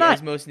angry I'm not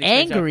as most Knicks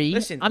fans are. angry.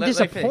 Listen, I'm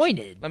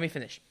disappointed. Let me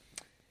finish.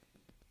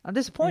 I'm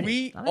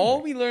disappointed. I'm All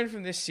angry. we learned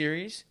from this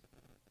series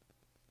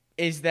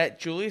is that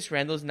Julius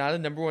Randle is not a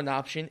number one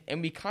option,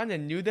 and we kind of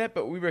knew that,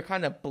 but we were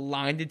kind of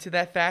blinded to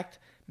that fact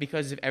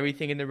because of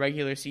everything in the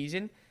regular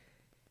season.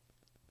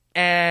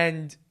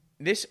 And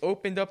this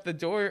opened up the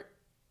door,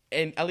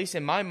 and at least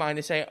in my mind,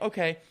 to say,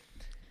 okay,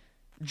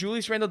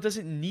 Julius Randle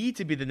doesn't need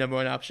to be the number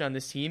one option on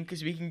this team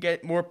because we can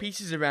get more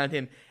pieces around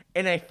him.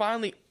 And I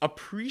finally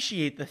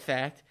appreciate the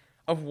fact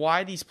of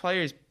why these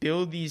players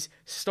build these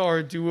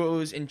star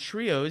duos and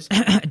trios.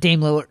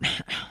 Dame Lillard.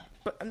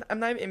 But I'm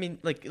not. I mean,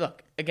 like,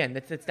 look again.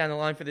 That's down the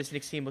line for this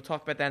Knicks team. We'll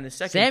talk about that in a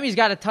second. Sammy's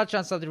got to touch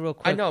on something real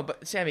quick. I know,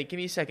 but Sammy, give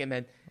me a second,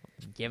 man.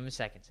 Give him a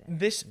second, Sammy.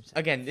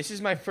 This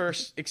is my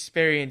first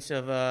experience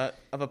of a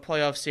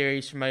playoff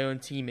series for my own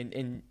team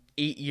in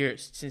 8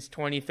 years since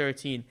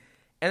 2013,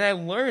 and I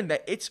learned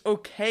that it's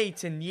okay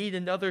to need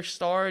another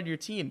star on your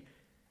team.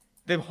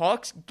 The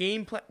Hawks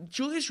game plan.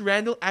 Julius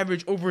Randle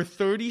averaged over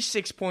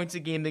 36 points a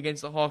game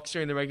against the Hawks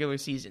during the regular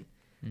season.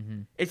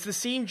 Mm-hmm. It's the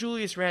same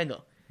Julius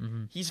Randle.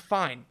 Mm-hmm. He's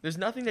fine. There's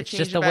nothing that It's changed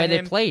just the about way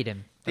him. they played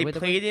him. They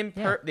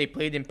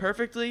played him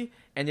perfectly,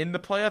 and in the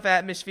playoff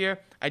atmosphere,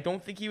 I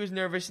don't think he was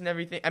nervous and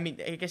everything. I mean,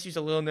 I guess he was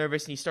a little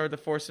nervous, and he started to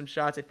force some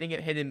shots. I think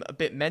it hit him a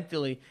bit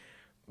mentally,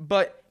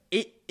 but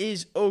it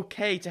is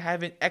okay to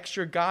have an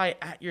extra guy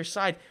at your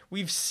side.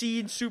 We've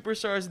seen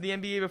superstars in the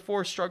NBA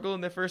before struggle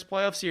in their first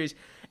playoff series,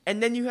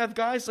 and then you have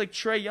guys like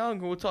Trae Young,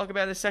 who we'll talk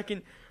about in a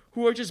second,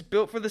 who are just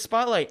built for the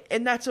spotlight,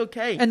 and that's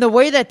okay. And the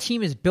way that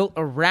team is built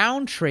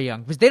around Trae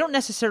Young, because they don't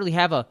necessarily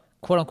have a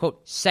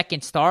quote-unquote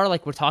second star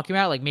like we're talking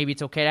about. Like, maybe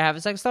it's okay to have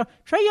a second star.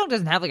 Trae Young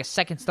doesn't have like a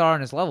second star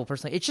on his level,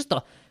 personally. It's just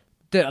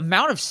the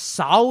amount of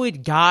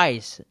solid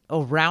guys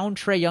around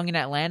Trae Young in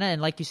Atlanta,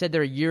 and like you said,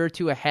 they're a year or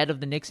two ahead of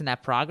the Knicks in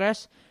that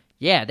progress.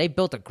 Yeah, they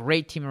built a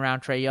great team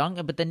around Trae Young,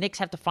 but the Knicks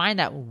have to find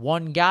that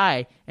one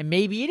guy, and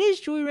maybe it is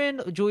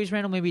Julius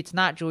Randle, maybe it's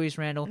not Julius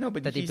Randle. No,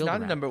 but that he's they build not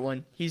around. a number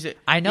one.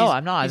 I know,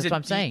 I'm not. That's what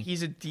I'm saying.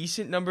 He's a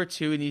decent number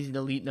two, and he's an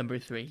elite number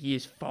three. He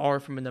is far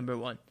from a number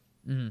one.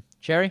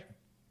 Cherry?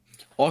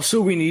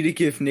 Also, we need to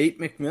give Nate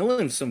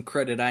McMillan some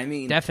credit. I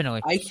mean,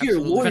 Definitely. I hear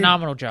Absolutely. Lloyd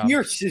Phenomenal job.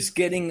 Pierce is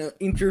getting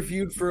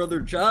interviewed for other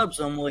jobs.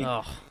 I'm like,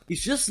 Ugh.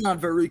 he's just not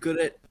very good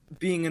at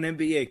being an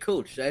NBA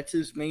coach. That's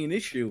his main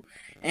issue.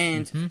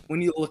 And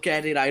when you look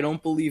at it, I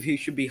don't believe he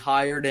should be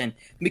hired. And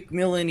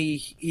McMillan,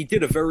 he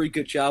did a very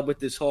good job with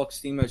this Hawks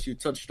team, as you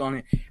touched on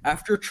it.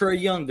 After Trae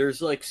Young,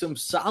 there's like some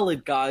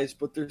solid guys,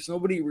 but there's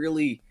nobody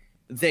really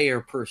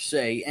there per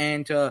se.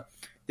 And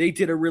they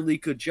did a really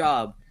good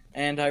job.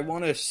 And I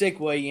want to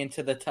segue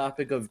into the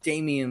topic of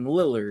Damian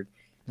Lillard.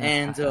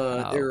 And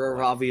there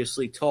are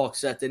obviously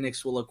talks that the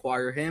Knicks will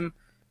acquire him.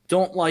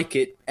 Don't like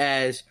it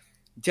as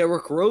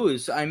Derrick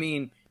Rose. I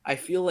mean, I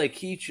feel like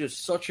he's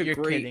just such a You're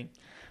great kidding.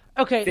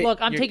 Okay, look,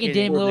 I'm You're taking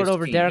kidding. Dame Lillard this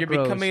over team. Derrick You're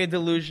Rose. becoming a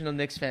delusional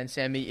Knicks fan,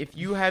 Sammy. If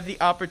you have the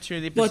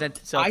opportunity to But present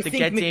itself I to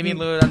think get Damian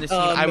Lillard on this team,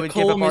 I would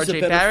give up McCollum is a RJ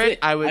better Barrett. fit.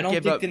 I would don't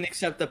give think up. the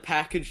Knicks have the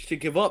package to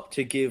give up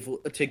to get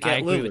I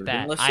agree with Lillard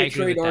that. unless I they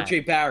agree trade with that.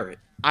 RJ Barrett.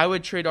 I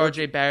would trade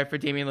RJ Barrett for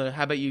Damian Lillard.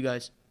 How about you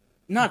guys?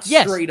 Not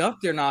Yes. straight up,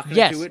 they're not going to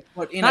Yes. do it.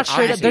 But in Not a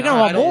straight up. package, They're going to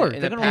want I don't- more. in They're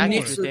a going to the want more.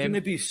 package Knicks with are him.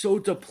 going to be so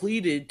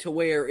depleted to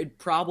where it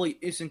probably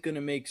isn't going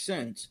to make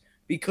sense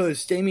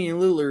because Damian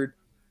Lillard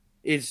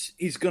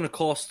he's going to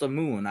cost the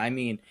moon. I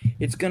mean,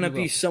 it's going to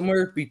be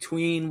somewhere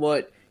between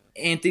what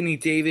Anthony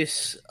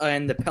Davis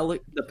and the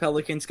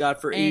Pelicans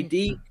got for AD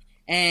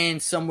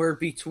and somewhere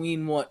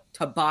between what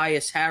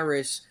Tobias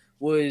Harris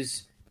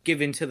was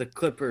given to the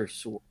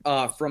Clippers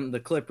from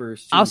the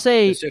Clippers to I'll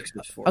say the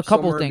Sixers for. a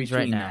couple Somewhere in things right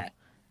between now. that.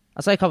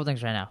 I'll say a couple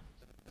things right now.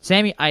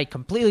 Sammy, I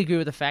completely agree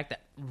with the fact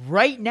that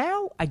right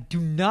now, I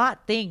do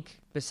not think,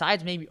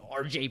 besides maybe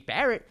RJ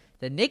Barrett,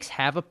 the Knicks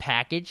have a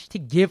package to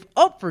give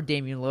up for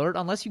Damian Lillard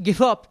unless you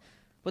give up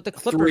what the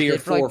Clippers 3 or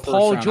did for like 4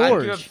 Paul first round.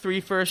 George. I'd give up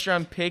 3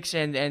 first-round picks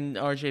and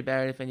RJ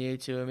Barrett if I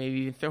needed to, and maybe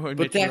even throw in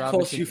But Mitchell that costs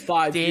Robinson. you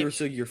 5 years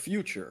of your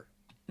future.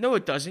 No,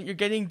 it doesn't. You're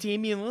getting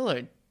Damian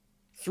Lillard.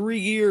 3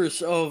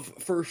 years of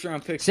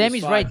first-round picks. Sammy's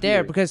is 5 right there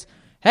years. because,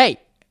 hey,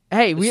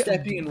 we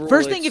Stepien rule,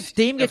 first thing it's if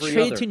Dame gets every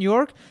traded other. to New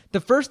York,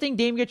 the first thing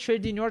Dame gets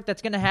traded to New York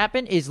that's going to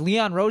happen is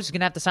Leon Rose is going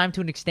to have to sign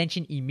to an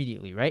extension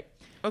immediately, right?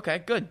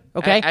 Okay, good.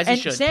 Okay, As he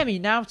and should. Sammy,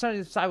 now I'm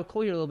starting to side with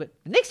Cole here a little bit.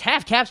 The Knicks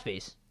have cap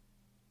space.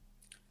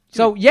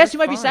 So, yes, you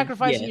might be fine.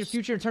 sacrificing your Yes.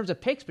 future in terms of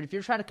picks, but if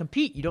you're trying to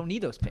compete, you don't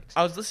need those picks.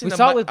 I was listening. We To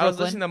saw it with I was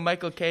Brooklyn. listening to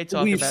Michael K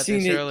talk We've about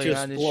seen this it earlier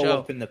just on his blow show.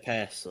 up in the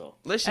past, though.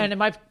 Listen, And it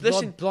might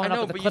listen. blowing I up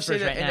know, with the but you say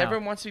Clippers that, right and now.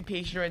 everyone wants to be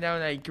patient right now,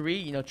 and I agree.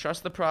 You know,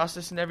 trust the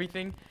process and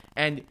everything.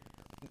 And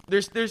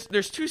there's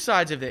two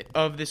sides of it,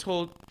 of this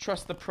whole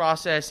trust the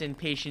process and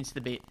patience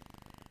debate.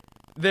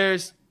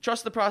 There's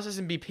trust the process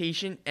and be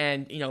patient,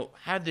 and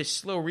have this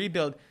slow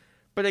rebuild.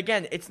 But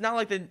again, it's not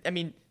like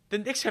the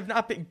Knicks have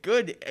not been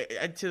good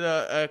to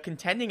the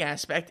contending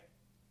aspect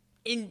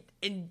in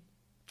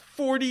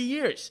 40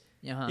 years.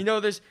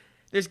 Uh-huh.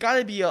 There's got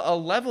to be a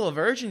level of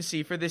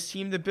urgency for this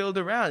team to build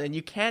around, and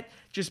you can't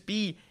just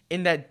be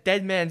in that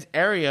dead man's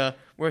area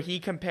where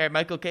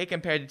Michael K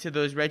compared it to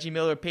those Reggie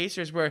Miller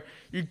Pacers, where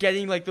you're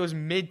getting like those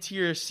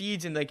mid-tier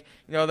seeds and the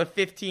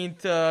 15th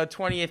to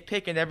 20th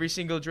pick in every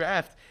single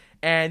draft,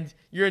 and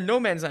you're in no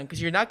man's land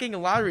because you're not getting a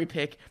lottery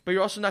pick, but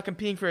you're also not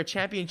competing for a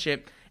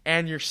championship,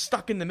 and you're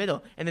stuck in the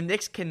middle. And the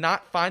Knicks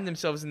cannot find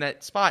themselves in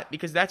that spot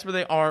because that's where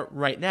they are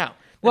right now.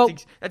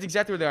 That's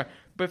exactly where they are.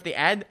 But if they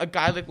add a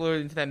guy like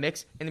Lillard into that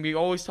mix, and we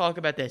always talk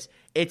about this,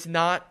 it's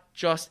not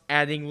just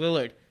adding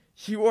Lillard.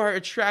 You are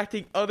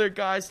attracting other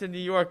guys to New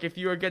York if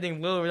you are getting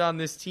Lillard on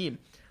this team.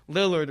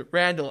 Lillard,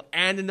 Randall,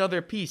 and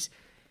another piece.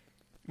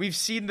 We've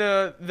seen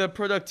the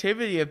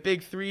productivity of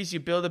big threes. You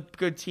build a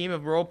good team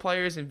of role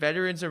players and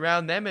veterans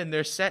around them, and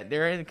they're set.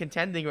 They're in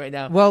contending right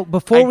now. Well,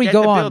 before we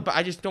go on, but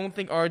I just don't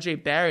think R.J.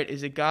 Barrett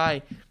is a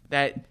guy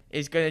that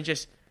is going to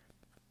just,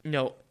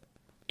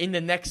 in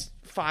the next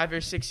 5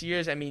 or 6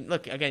 years. I mean,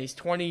 look, again, he's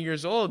 20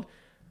 years old,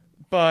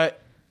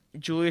 but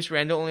Julius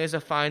Randle only has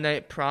a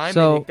finite prime,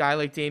 and a guy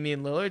like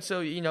Damian Lillard.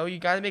 So, you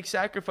got to make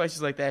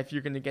sacrifices like that if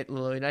you're going to get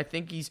Lillard. And I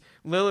think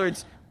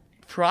Lillard's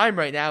prime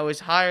right now is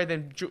higher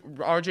than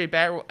R.J.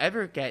 Barrett will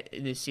ever get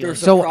in this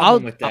series. There's a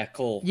problem with that,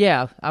 Cole.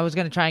 Yeah, I was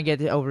going to try and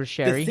get it over to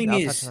Sherry. The thing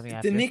is,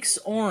 the Knicks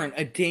aren't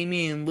a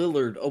Damian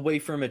Lillard away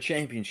from a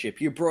championship.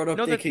 You brought up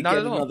they could get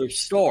another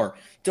star.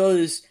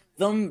 Does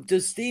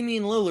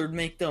Damian Lillard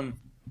make them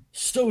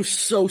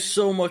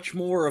so much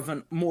more of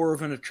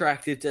an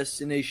attractive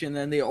destination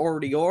than they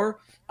already are?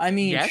 I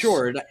mean, yes.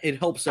 Sure, it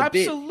helps a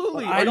bit.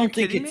 Absolutely. I don't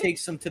think it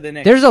takes them to the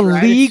next. There's a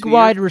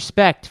league-wide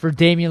respect for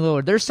Damian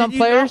Lillard. There's some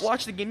players. Did you not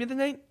watch the game the other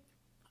night?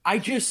 I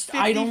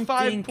don't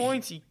 55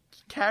 points. He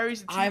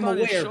carries the team I'm on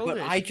his aware, shoulders.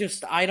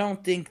 but I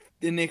don't think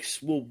the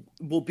Knicks will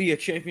be a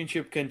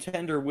championship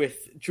contender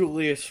with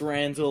Julius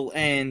Randle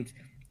and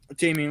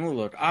Damian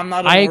Lillard. I'm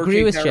not. I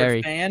agree with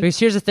Sherry. Because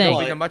here's the thing: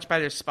 they'll be in a much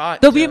better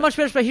spot. They'll be in a much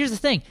better spot. Here's the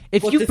thing: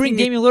 if you bring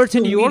Damian Lillard to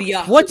New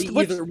York, what's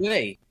either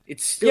way?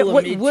 It's still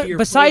a mid-tier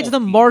besides the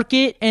playoff team.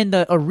 market and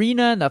the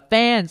arena and the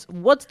fans,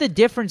 what's the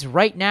difference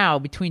right now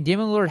between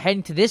Damian Lillard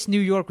heading to this New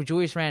York with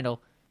Julius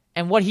Randle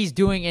and what he's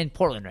doing in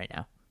Portland right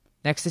now?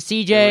 Next to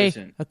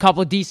CJ, a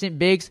couple of decent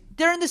bigs.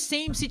 They're in the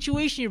same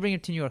situation you bring him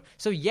to New York.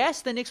 So,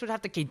 yes, the Knicks would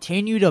have to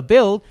continue to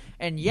build.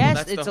 And,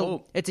 yes, it's a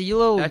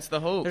little... That's the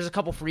hope. There's a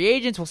couple free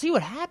agents. We'll see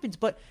what happens.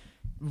 But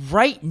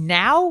right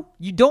now,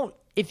 you don't...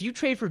 If you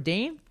trade for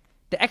Dame,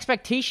 the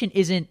expectation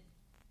isn't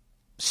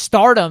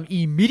stardom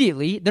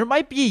immediately. There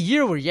might be a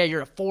year where,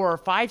 you're a 4 or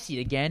 5 seed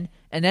again,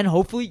 and then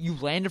hopefully you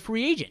land a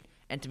free agent.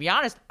 And to be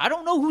honest, I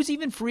don't know who's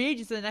even free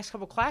agents in the next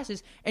couple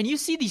classes. And you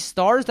see these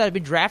stars that have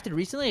been drafted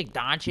recently, like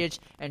Doncic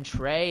and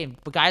Trey and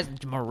guys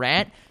like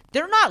Morant,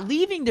 they're not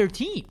leaving their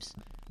teams.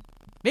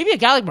 Maybe a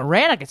guy like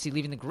Morant I could see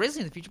leaving the Grizzlies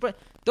in the future, but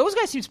those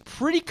guys seem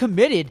pretty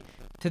committed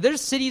to their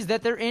cities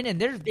that they're in,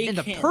 and they're in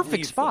the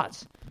perfect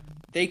spots.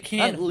 They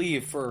can't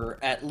leave for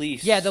at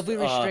least... Yeah, they'll be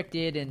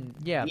restricted,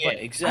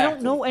 exactly. I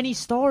don't know any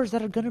stars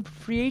that are going to be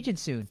free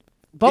agents soon.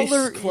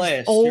 Butler this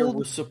class is old. Here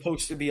was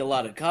supposed to be a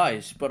lot of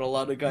guys, but a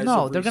lot of guys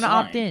they're going to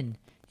opt in.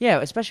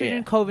 Yeah, especially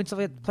during COVID and stuff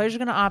like that. Players are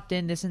going to opt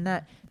in, this and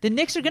that. The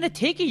Knicks are going to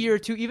take a year or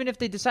two, even if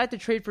they decide to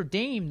trade for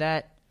Dame,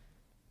 that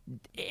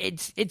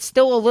it's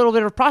still a little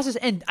bit of a process.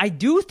 And I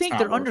do think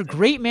they're under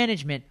great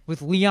management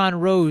with Leon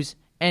Rose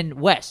and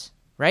Wes,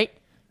 right?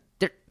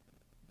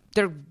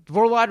 They're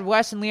Worldwide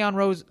Wes and Leon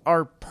Rose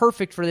are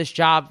perfect for this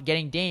job,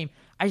 getting Dame.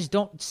 I just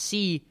don't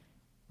see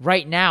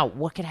right now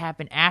what could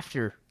happen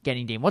after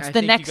getting Dame. What's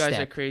the next step? You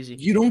guys are crazy.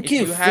 You don't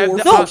get I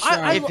would love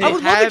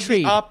a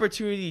trade. The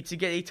opportunity to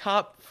get a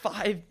top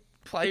 5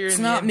 player it's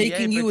in the not NBA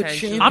making you a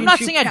championship. I'm not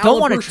saying I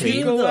don't want to trade.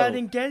 You go out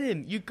and get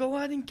him. You go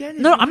out and get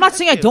him. No, I'm not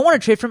saying I don't want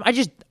to trade for him.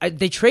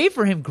 They trade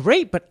for him,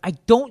 great, but I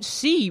don't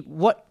see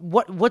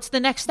what's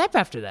the next step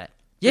after that.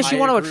 Yes, you I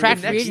want to agree.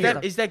 attract The free next agents.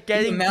 step is that The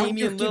getting amount Damian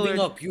you're giving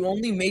Lillard. up, you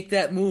only make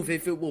that move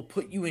if it will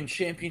put you in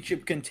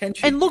championship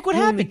contention. And look what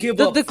You only happened. give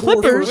The up 4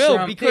 Clippers- Will,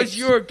 first-round because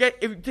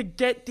picks. to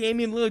get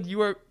Damian Lillard,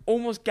 you are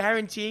almost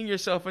guaranteeing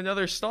yourself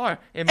another star.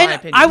 In my And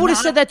opinion, I would have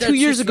said that 2 That's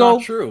years just ago.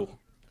 Not true.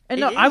 And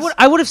It no, is.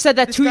 I would have said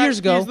that This 2 guy, years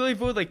ago. he was literally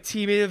voted like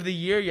teammate of the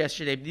year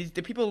yesterday.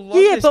 The people love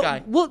Yeah, this but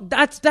guy. well,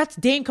 that's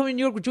Dame coming to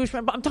New York with Jewish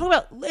man. But I'm talking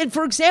about, and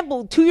for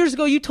example, 2 years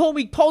ago, you told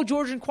me Paul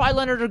George and Kawhi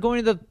Leonard are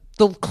going to the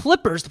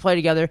Clippers to play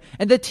together,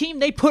 and the team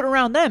they put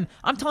around them,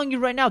 I'm telling you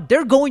right now,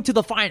 they're going to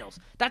the finals.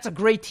 That's a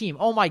great team.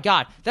 Oh my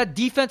God, that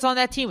defense on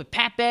that team with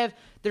Pat Bev,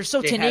 they're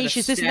so They had a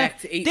tenacious. This and that.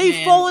 stacked eight-man-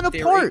 They've fallen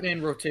their apart.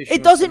 eight-man rotation It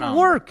was doesn't phenomenal.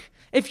 work.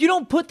 If you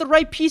don't put the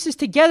right pieces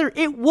together,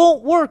 it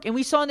won't work. And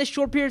we saw in this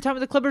short period of time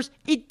with the Clippers,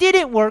 it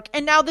didn't work.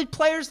 And now the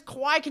players,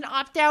 Kawhi can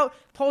opt out.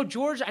 Paul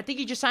George, I think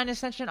he just signed an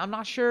extension. I'm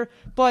not sure.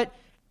 But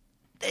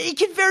it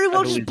can very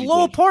well just believe he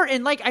blow did. apart.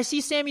 And like I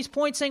see Sammy's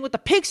point saying with the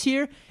picks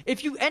here,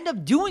 if you end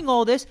up doing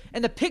all this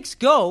and the picks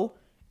go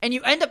and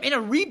you end up in a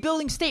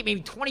rebuilding state,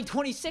 maybe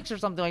 2026 or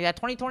something like that,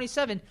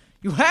 2027,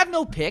 you have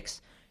no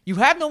picks. You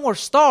have no more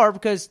star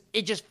because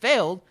it just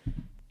failed.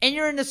 And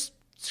you're in this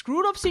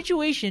screwed up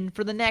situation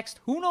for the next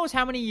who knows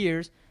how many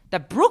years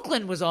that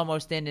Brooklyn was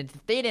almost in, and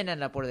they didn't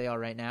end up where they are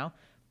right now.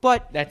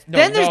 But That's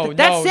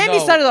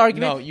Sammy's side of the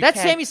argument. No, you That's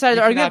can't- Sammy's side of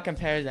the you argument. cannot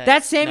compare that.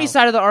 That's Sammy's No.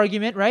 side of the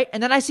argument, right?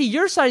 And then I see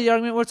your side of the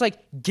argument where it's like,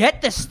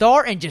 get the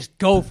star and just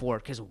go for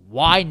it, because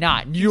why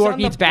not? New He's York on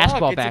the needs block.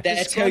 basketball It's a back.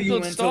 That's how you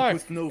disgruntled end up star.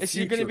 with no This is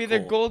going to future, be their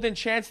Cole. golden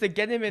chance to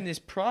get him in his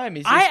prime.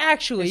 His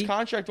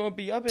contract won't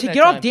be up in To that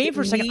get off time. Dame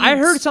for a second, Needs I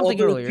heard something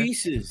other earlier.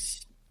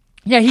 Pieces.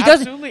 Yeah, he does.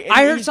 Absolutely. And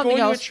I heard he's something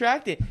going else. to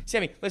attract it.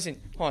 Sammy, listen,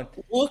 hold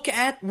on. Look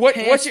at What's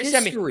past your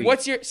history.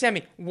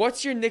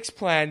 What's your Knicks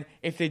plan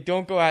if they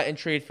don't go out and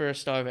trade for a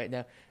star right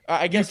now?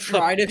 I guess You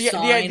try to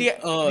sign.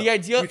 the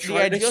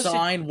ideal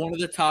sign one of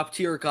the top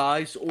tier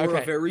guys or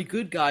Okay. a very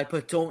good guy,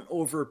 but don't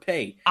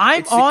overpay.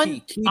 I'm It's the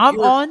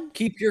on-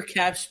 key. Keep your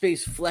cap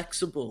space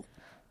flexible.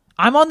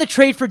 I'm on the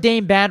trade for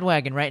Dame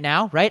bandwagon right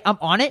now, right? I'm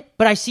on it,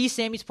 but I see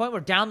Sammy's point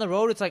where down the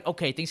road it's like,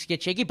 okay, things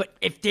get shaky, but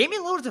if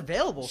Damian Lillard's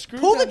available, Screw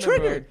pull the down the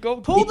trigger. road. Go-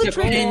 Pull the It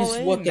trigger. depends all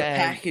in, what the man.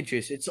 package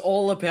is. It's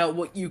all about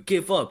what you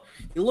give up.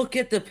 You look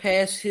at the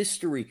past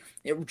history,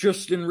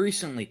 just in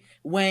recently,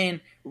 when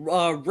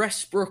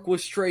Westbrook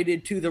was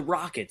traded to the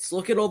Rockets.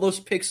 Look at all those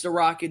picks the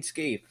Rockets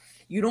gave.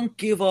 You don't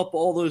give up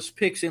all those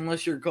picks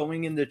unless you're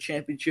going into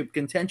championship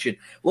contention.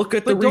 Look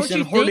at the But don't recent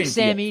you think, Harden deal.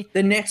 Sammy-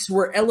 The Knicks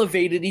were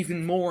elevated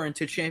even more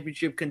into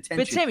championship contention.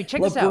 But Sammy,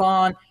 check this out.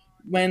 LeBron,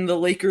 when the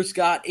Lakers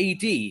got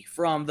AD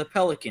from the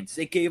Pelicans,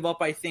 they gave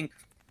up, I think,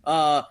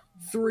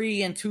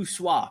 3 and 2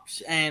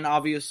 swaps, and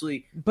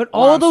obviously, But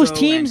all those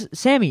Lonzo teams, and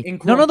Sammy,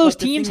 Ingram. none of those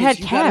But the teams thing had is,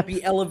 you gotta cap.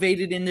 be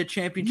elevated into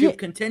championship Yeah.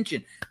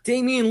 contention.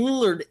 Damian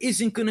Lillard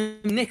isn't going to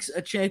Knicks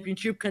a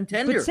championship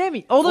contender. But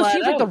Sammy, all those Flat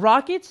teams like the out.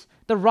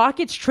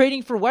 Rockets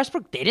trading for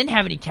Westbrook, they didn't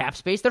have any cap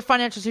space. Their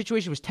financial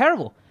situation was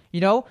terrible.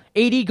 You know,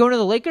 AD going to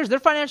the Lakers, their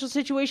financial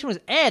situation was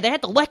They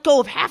had to let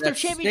go of half their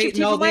championship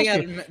team from last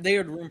year. They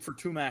had room for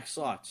 2 max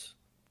slots.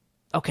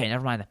 Okay,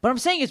 never mind that. But I'm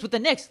saying is with the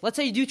Knicks, let's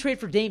say you do trade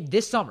for Dame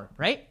this summer,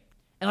 right?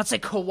 And let's say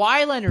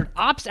Kawhi Leonard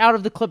opts out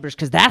of the Clippers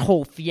because that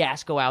whole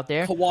fiasco out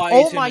there. Kawhi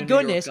Oh isn't my a New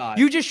York goodness. guy.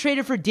 You just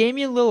traded for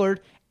Damian Lillard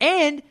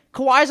and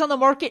Kawhi's on the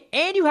market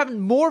and you have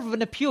more of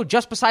an appeal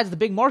just besides the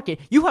big market.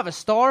 You have a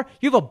star,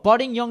 you have a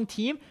budding young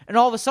team, and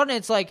all of a sudden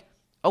it's like,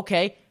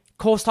 okay,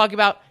 Cole's talking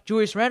about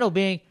Julius Randle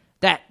being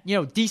that,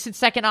 decent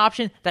second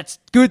option, that's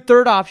good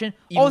third option.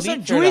 All of a sudden,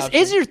 Elite third Julius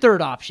option. is your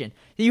third option.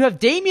 You have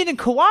Damian and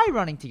Kawhi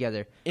running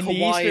together. in the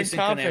Kawhi Eastern isn't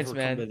gonna Conference, ever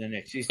man. come to the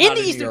Knicks. He's In not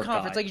the a New Eastern York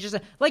Conference, guy. like you just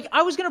said. Like,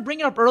 I was going to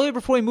bring it up earlier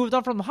before we moved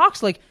on from the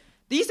Hawks. Like,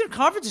 the Eastern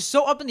Conference is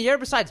so up in the air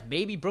besides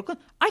maybe Brooklyn.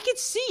 I could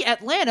see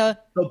Atlanta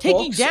The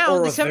taking Bucks down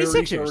are the a very,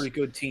 76ers. very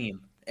good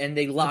team, and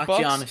they The locked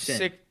Bucks,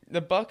 Giannis in.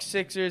 the Bucks,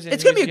 Sixers, and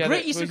It's gonna who's be a the great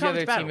other- Eastern who's the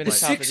other Conference team at The the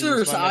top of the East?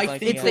 Sixers, Why am I blanking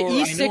think, It's out? the I know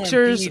East Embiid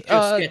Sixers, just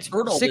gets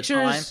hurt all the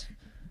Sixers, time.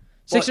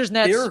 Sixers, but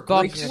Nets, they're a great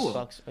Bucks, team. Cool.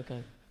 Bucks,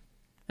 okay.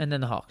 and then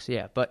the Hawks.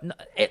 Yeah, but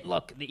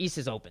look, the East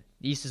is open.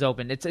 The East is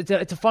open. It's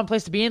a fun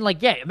place to be in.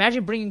 Like, yeah,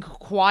 imagine bringing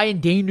Kawhi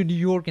and Dame to New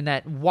York and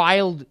that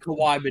wild.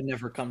 Kawhi would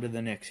never come to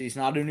the Knicks. He's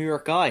not a New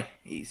York guy.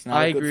 He's not.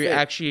 I a good agree.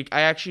 fit.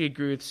 I actually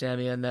agree with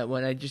Sammy on that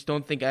one. I just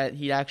don't think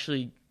he'd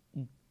actually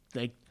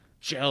like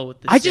gel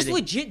with the I just city.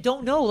 legit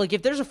don't know. Like,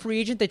 if there's a free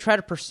agent they try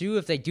to pursue,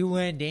 if they do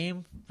land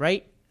Dame,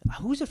 right?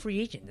 Who's a free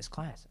agent in this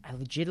class? I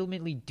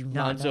legitimately do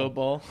not Lonzo know.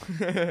 Ball.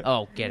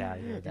 Oh, get out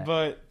of here with that.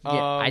 But Yeah,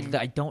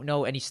 I don't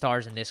know any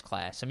stars in this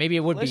class, so maybe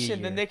it would be.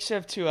 listen, the easier. Knicks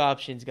have 2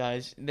 options,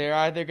 guys. They're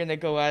either going to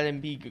go out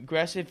and be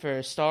aggressive for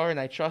a star, and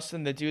I trust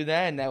them to do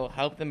that, and that will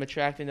help them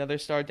attract another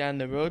star down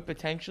the road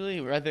potentially,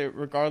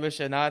 regardless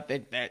or not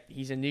that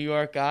he's a New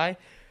York guy.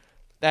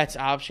 That's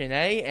option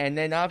A. And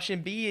then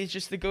option B is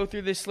just to go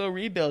through this slow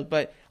rebuild.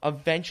 But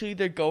eventually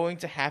they're going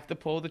to have to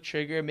pull the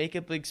trigger and make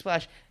a big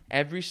splash.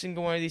 Every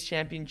single one of these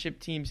championship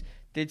teams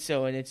did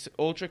so, and it's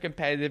ultra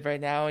competitive right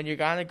now, and you're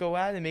going to go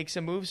out and make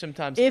some moves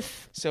sometimes.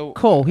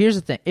 Cole, here's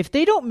the thing. If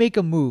they don't make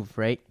a move,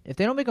 right? If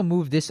they don't make a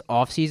move this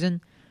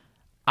offseason,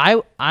 they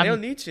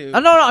don't need to.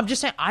 No, I'm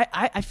just saying,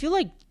 I feel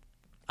like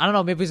I don't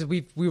know, maybe because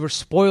we were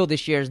spoiled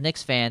this year as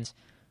Knicks fans.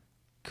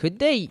 Could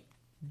they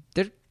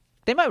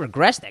might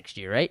regress next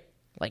year, right?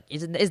 Like,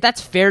 is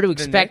that's fair to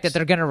expect that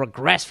they're going to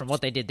regress from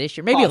what they did this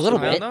year? Maybe a little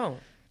bit. I don't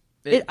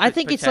know. I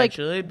think it's like,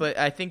 but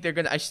I think they're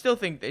gonna. I still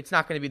think it's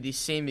not going to be the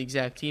same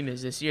exact team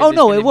as this year. Oh, There's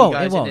no, gonna it be won't,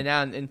 guys it won't. in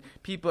and out, and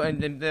people,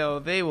 and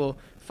they will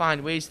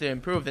find ways to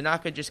improve. They're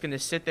not just going to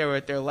sit there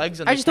with their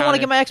legs on. I just don't want to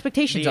get my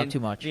expectations up too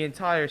much. The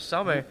entire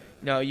summer,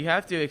 you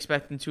have to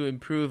expect them to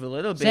improve a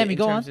little bit Sammy, in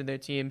go terms on. of their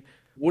team.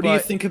 What do you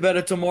think about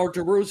a DeMar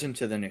DeRozan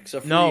to the Knicks?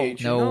 A free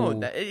agent? No.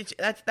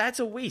 That's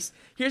a waste.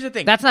 Here's the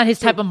thing. That's not his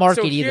type of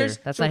market either.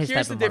 That's not his type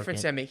of market. Here's the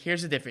difference, Sammy.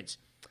 Here's the difference.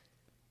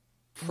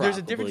 There's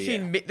a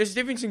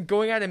difference in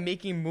going out and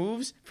making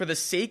moves for the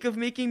sake of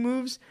making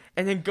moves,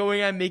 and then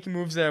going out and making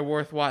moves that are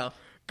worthwhile.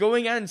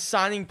 Going out and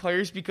signing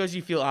players because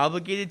you feel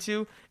obligated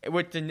to,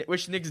 which the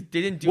Knicks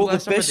didn't do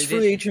last summer. Well, the best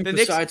free agent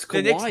besides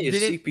Kawhi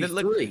is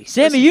CP3.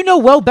 Sammy, you know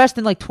well best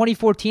in like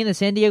 2014, the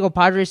San Diego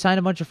Padres signed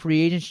a bunch of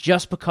free agents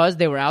just because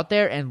they were out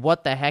there, and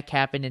what the heck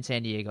happened in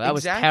San Diego? That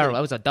was terrible.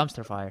 That was a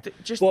dumpster fire.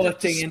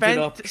 But they ended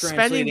up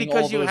translating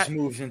all those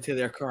moves into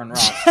their current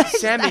roster.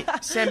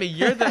 Sammy,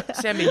 you're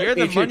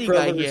the money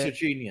guy here. A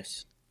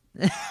genius.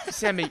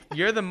 Sammy,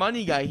 you're the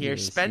money guy here.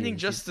 Yes, Spending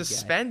just to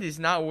spend is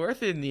not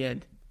worth it in the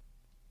end.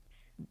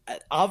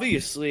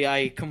 Obviously,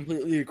 I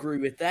completely agree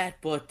with that,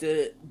 but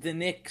the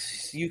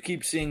Knicks, you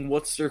keep saying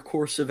what's their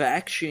course of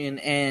action,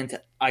 and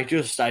I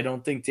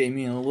don't think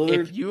Damian Lillard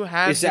if you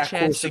have is the that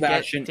chance course to of get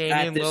action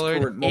Damian at this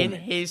Lillard current in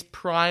moment. his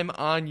prime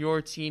on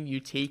your team, you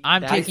take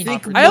I'm that taking- I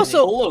think I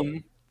also-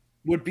 Fulham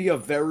would be a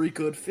very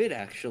good fit,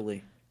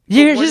 actually.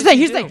 Here's what the does thing. he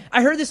Here's the do? thing.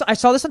 I heard this. I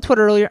saw this on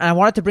Twitter earlier, and I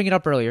wanted to bring it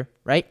up earlier,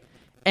 right?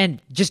 And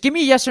just give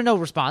me a yes or no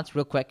response,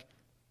 real quick.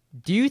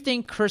 Do you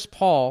think Chris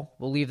Paul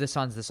will leave the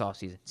Suns this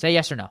offseason? Say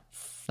yes or no.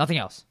 Nothing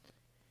else.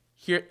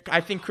 Here, I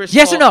think Chris.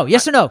 Yes Paul, or no?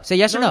 Yes or no? Say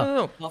yes or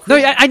no. No. No,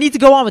 I need to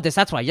go on with this.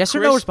 That's why. Yes or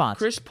no response.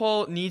 Chris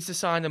Paul needs to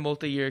sign a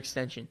multi-year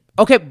extension.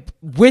 Okay,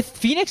 with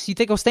Phoenix, you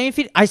think he'll stay in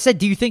Phoenix? I said,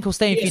 do you think he'll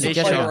stay in He has Phoenix?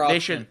 a Yes or player no?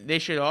 option. They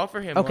should offer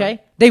him. Okay, one.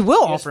 they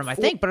will He has offer him, I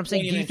think. But I'm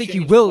saying, do you think he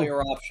 $4 will?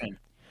 player option.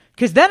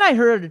 Because then I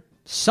heard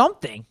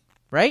something,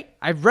 right?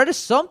 I read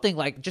something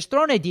like just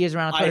throwing ideas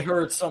around. On I Twitter.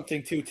 heard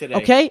something too today.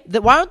 Okay,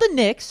 why don't the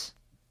Knicks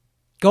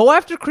go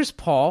after Chris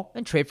Paul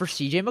and trade for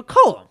CJ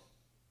McCollum?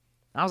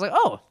 And I was like,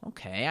 oh,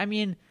 okay. I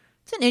mean,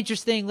 it's an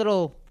interesting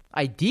little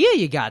idea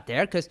you got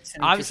there because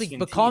obviously interesting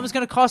McCollum team. is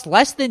going to cost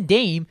less than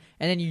Dame,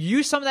 and then you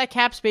use some of that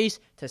cap space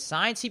to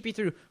sign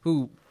CP3,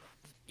 who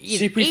is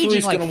CP3 aging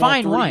is like going to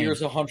fine want 3 wine.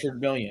 years, $100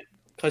 million,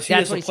 because he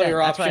That's has what a he said. player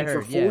That's what I option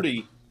heard, for yeah.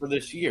 40 for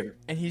this year.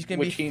 And he's going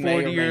to which be he may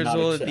or 40 may years not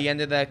old at accept. the end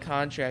of that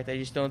contract. I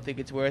just don't think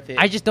it's worth it.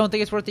 I just don't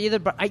think it's worth it either,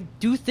 but I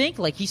do think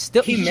like he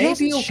He may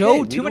hasn't be okay.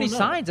 showed We too many don't know.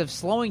 signs of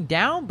slowing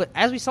down. But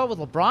as we saw with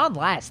LeBron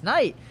last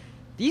night,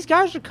 these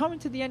guys are coming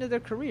to the end of their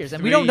careers,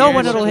 and we 3 don't know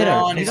when years it'll hit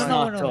LeBron her. We is don't know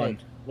not when it'll done.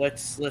 hit.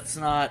 Let's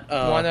not.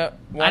 wanna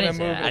didn't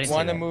say that. I didn't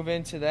say that. move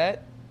into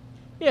that?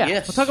 Yeah,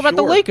 Yes, we'll talk about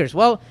the sure. Lakers.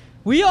 Well,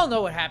 we all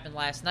know what happened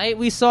last night.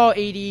 We saw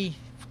AD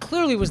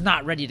clearly was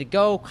not ready to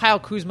go. Kyle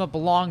Kuzma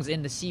belongs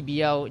in the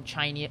CBO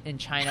in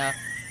China.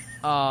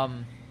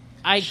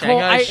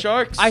 Shanghai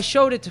Sharks. I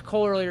showed it to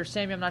Cole earlier.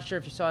 Sammy, I'm not sure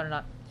if you saw it or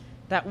not.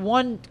 That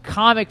one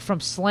comic from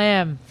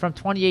Slam from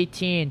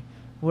 2018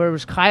 where it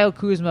was Kyle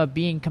Kuzma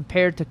being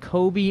compared to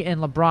Kobe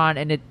and LeBron,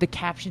 and the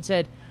caption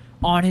said,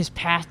 on his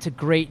path to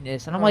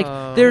greatness. And I'm like,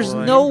 there's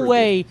boy. no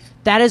way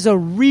that is a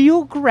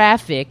real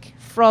graphic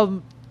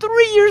from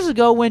 3 years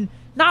ago when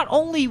not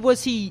only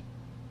was he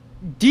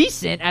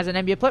decent as an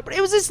NBA player, but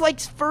it was his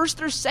like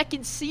first or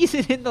second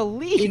season in the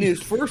league. In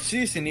his first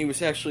season, he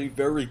was actually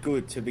very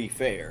good. To be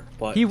fair,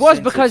 but He was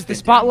since because it's the been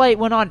spotlight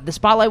went on. The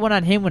spotlight went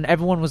on him when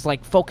everyone was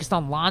like focused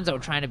on Lonzo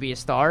trying to be a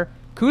star.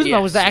 Kuzma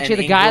Yes, was actually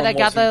and the guy Ingram that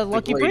got the wasn't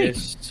lucky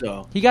greatest, break.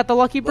 So He got the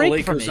lucky the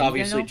break from Lakers it.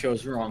 obviously you know?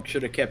 chose wrong.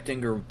 Should have kept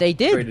Ingram. They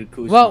did. Traded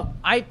Kuzma. Well,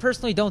 I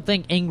personally don't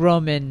think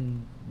Ingram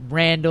and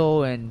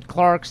Randall and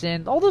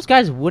Clarkson, all those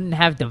guys wouldn't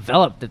have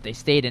developed if they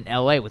stayed in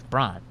LA with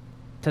Bron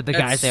to the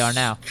guys they are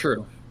now.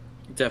 True,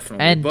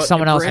 definitely. And but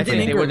someone else, I Brandon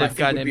think. Ingram, They would have I think,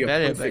 gotten would be a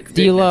better, perfect but-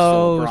 fit next to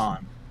D'Lo's-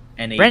 LeBron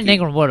and AD. Brandon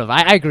Ingram would have.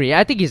 I agree.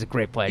 I think he's a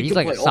great player. He He's could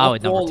like a play solid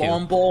off number ball, two.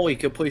 on ball. He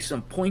could play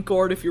some point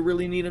guard if you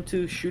really need him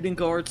to. Shooting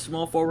guard,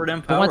 small forward,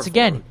 and power But once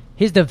again, forward.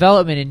 his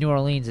development in New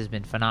Orleans has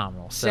been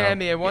phenomenal. So.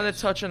 Sammy, I want to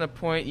touch on a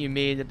point you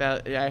made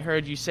about. I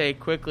heard you say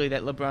quickly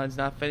that LeBron's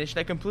not finished.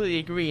 I completely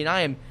agree, and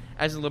I am,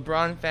 as a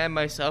LeBron fan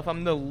myself,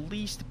 I'm the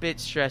least bit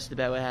stressed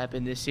about what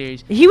happened this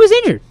series. He was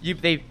injured.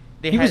 They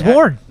He had was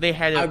worn. They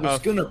had. I was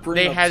gonna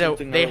bring up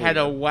something They had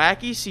a earlier.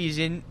 wacky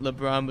season.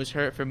 LeBron was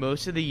hurt for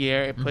most of the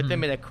year. It put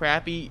them in a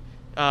crappy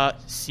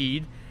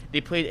seed.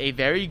 They played a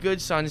very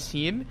good Suns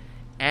team,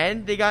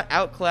 and they got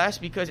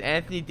outclassed because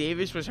Anthony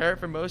Davis was hurt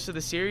for most of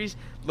the series.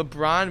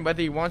 LeBron,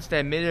 whether he wants to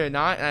admit it or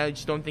not, and I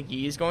just don't think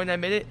he is going to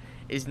admit it,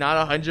 is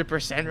not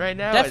 100% right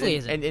now. Definitely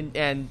and, isn't.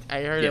 And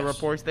I heard a Yes.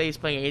 report today he's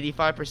playing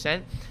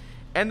 85%.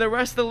 And the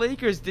rest of the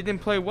Lakers didn't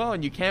play well,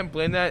 and you can't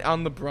blame that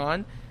on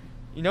LeBron.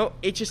 You know,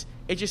 it just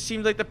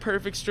seemed like the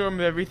perfect storm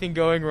of everything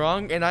going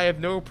wrong, and I have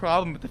no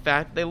problem with the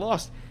fact that they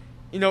lost.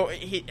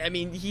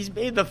 he's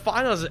made the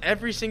finals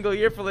every single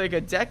year for like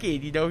a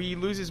decade. He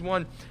loses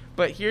one.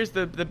 But here's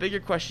the bigger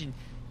question.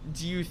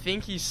 Do you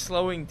think he's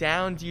slowing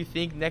down? Do you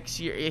think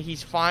next year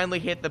he's finally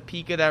hit the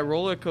peak of that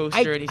roller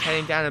coaster and he's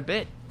heading down a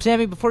bit?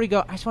 Sammy, before you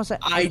go, I just want to say...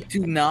 I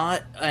do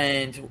not,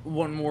 and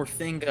one more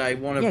thing I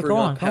want to bring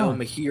up how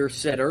Mahir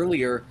said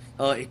earlier,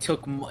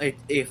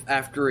 if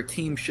after a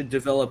team should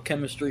develop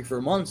chemistry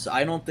for months,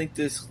 I don't think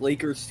this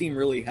Lakers team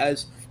really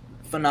has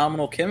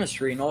phenomenal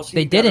chemistry. And also,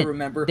 you got to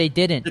remember, the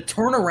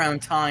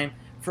turnaround time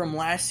from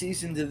last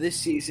season to this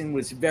season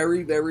was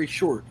very, very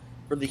short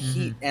for the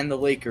Heat and the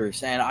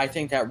Lakers, and I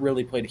think that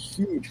really played a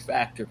huge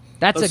factor.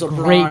 That's a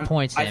great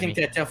point, Sammy. I think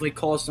that definitely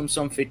caused them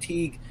some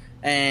fatigue,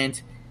 and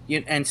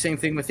same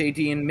thing with AD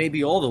and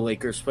maybe all the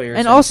Lakers players.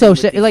 And also,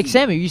 like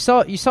Sammy, you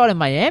saw it in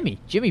Miami.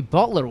 Jimmy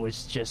Butler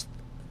was just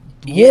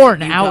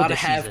worn out. You gotta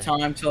have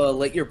time to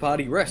let your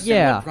body rest.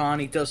 Yeah, and LeBron,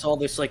 he does all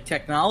this like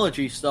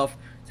technology stuff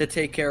to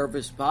take care of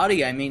his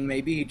body. I mean,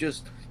 maybe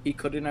he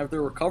couldn't have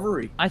the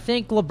recovery. I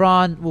think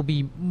LeBron will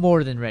be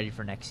more than ready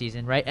for next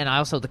season, right? And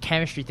also the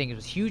chemistry thing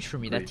was huge for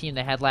me. That team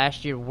they had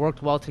last year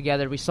worked well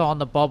together. We saw in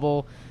the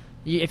bubble,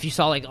 if you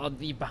saw like all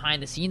the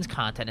behind-the-scenes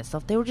content and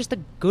stuff, they were just a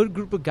good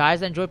group of guys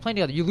that enjoyed playing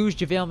together. You lose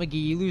JaVale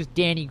McGee, you lose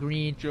Danny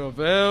Green, you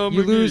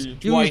lose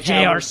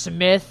J.R.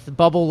 Smith,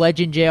 bubble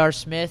legend J.R.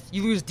 Smith.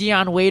 You lose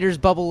Deion Waiters,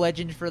 bubble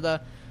legend for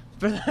the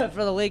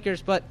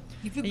Lakers, but.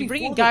 Even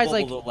bringing guys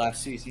like the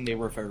last season, they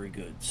were very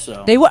good.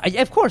 So they were,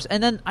 of course.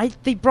 And then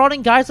they brought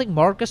in guys like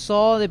Marc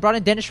Gasol. They brought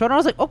in Dennis Schroeder. I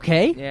was like,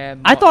 okay. Yeah,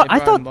 I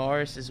thought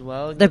Morris as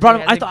well. They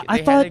brought him.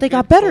 I thought they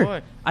got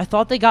better. I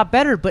thought they got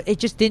better, but it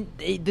just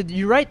didn't.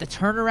 You're right. The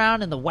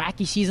turnaround and the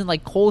wacky season,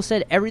 like Cole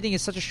said, everything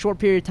is such a short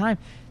period of time.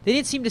 They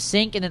didn't seem to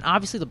sink. And then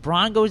obviously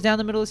LeBron goes down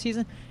the middle of the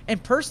season.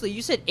 And personally,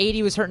 you said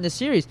AD was hurt in the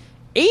series.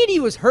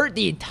 AD was hurt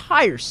the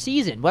entire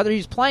season, whether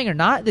he's playing or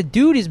not. The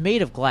dude is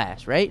made of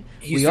glass, right?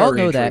 We all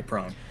know that.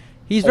 Prone.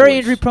 He's very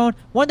injury prone.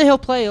 One day he'll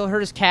play, he'll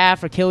hurt his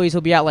calf or Achilles, he'll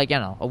be out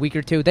a week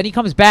or two. Then he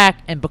comes back,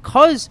 and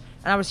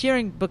I was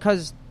hearing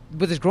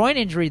with his groin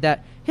injury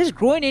that his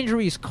groin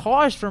injury is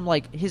caused from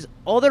like his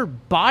other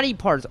body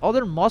parts,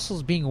 other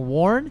muscles being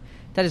worn,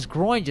 that his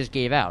groin just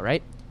gave out,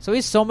 right? So he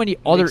has so many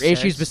other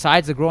issues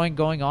besides the groin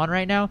going on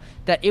right now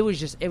that he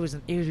was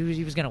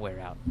gonna wear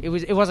out.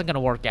 It wasn't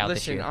gonna work out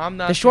this year.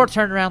 The short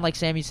turnaround, like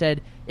Sammy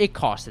said, it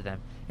costed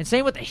them. And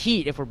same with the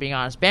Heat, if we're being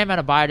honest. Bam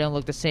Adebayo didn't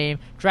look the same.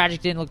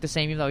 Dragic didn't look the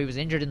same, even though he was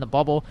injured in the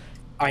bubble.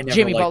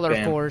 Jimmy Butler,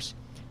 of course.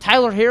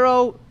 Tyler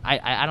Hero,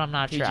 I'm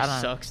not sure.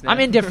 Sucks now. I'm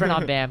indifferent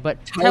on Bam,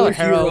 but Tyler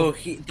Hero,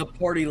 the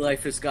party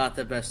life has got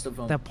the best of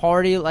him. The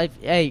party life,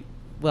 hey,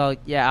 well,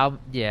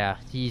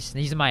 he's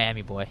a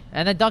Miami boy.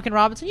 And then Duncan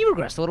Robinson, he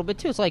regressed a little bit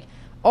too. It's like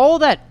all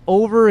that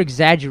over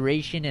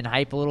exaggeration and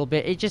hype a little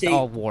bit. It just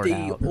all wore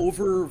out.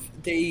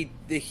 The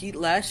Heat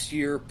last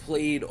year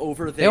played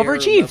over their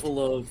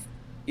level of.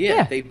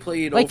 Yeah, they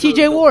played like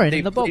T.J. Warren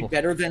in the bubble. They played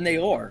better than they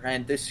are,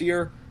 and this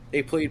year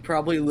they played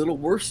probably a little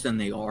worse than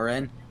they are,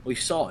 and we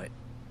saw it.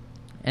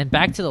 And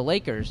back to the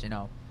Lakers,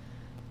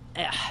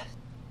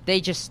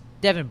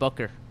 Devin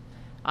Booker.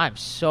 I'm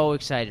so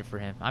excited for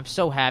him. I'm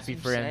so happy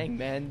for him.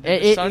 Man.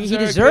 He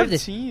deserved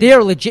this. They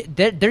are legit.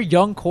 Their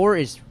young core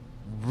is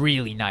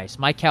really nice.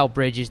 Mikal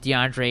Bridges,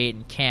 DeAndre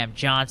Ayton, Cam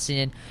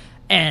Johnson,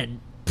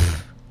 and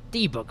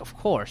D-Book, of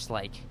course.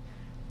 Like,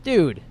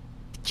 dude,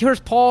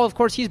 Chris Paul, of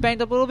course, he's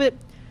banged up a little bit.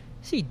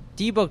 See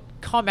D-Book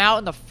come out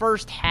in the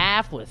first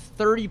half with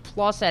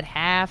 30-plus at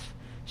half.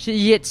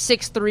 He hit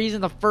 6 threes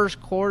in the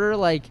first quarter.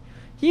 Like,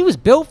 he was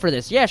built for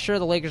this. Yeah, sure,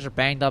 the Lakers are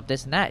banged up,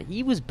 this and that.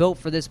 He was built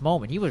for this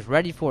moment. He was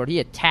ready for it. He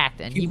attacked,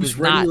 and he was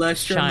ready not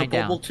last year in the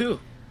bubble, down. Too.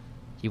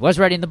 He was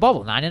ready in the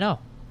bubble, 9-0.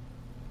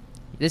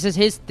 This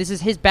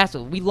is his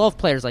basketball. We love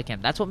players like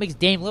him. That's what makes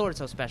Dame Lillard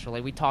so special.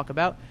 Like we talk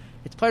about,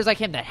 it's players like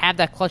him that have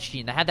that clutch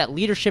gene, that have that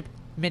leadership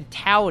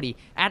mentality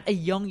at a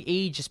young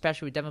age,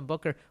 especially with Devin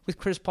Booker, with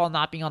Chris Paul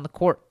not being on the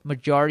court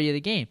majority of the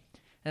game.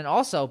 And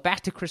also,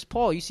 back to Chris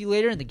Paul, you see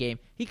later in the game,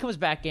 he comes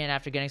back in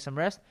after getting some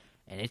rest,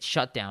 and it's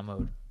shutdown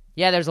mode.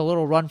 Yeah, there's a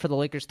little run for the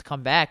Lakers to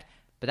come back,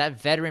 but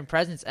that veteran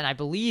presence, and I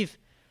believe,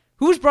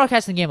 who was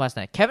broadcasting the game last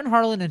night? Kevin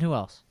Harlan and who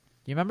else?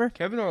 Do you remember?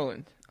 Kevin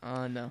Harlan.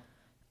 No.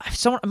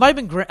 It might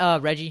have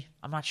been Reggie.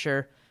 I'm not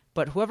sure.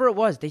 But whoever it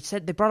was, they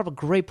brought up a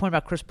great point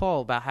about Chris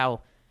Paul, about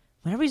how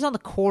whenever he's on the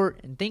court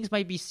and things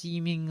might be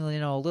seeming,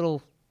 a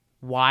little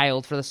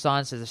wild for the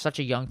Suns, as they're such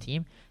a young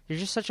team, there's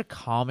just such a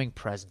calming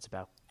presence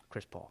about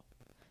Chris Paul.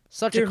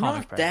 They're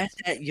not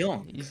that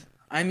young.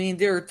 I mean,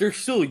 they're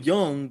still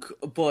young,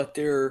 but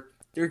they're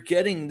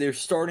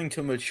starting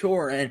to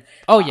mature. And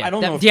I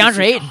don't know if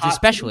DeAndre Ayton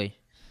especially.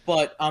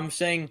 But I'm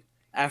saying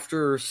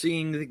after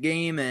seeing the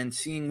game and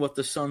seeing what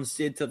the Suns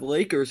did to the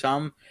Lakers,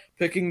 I'm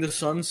picking the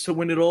Suns to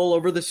win it all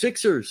over the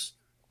Sixers.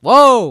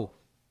 Whoa!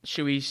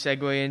 Should we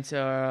segue into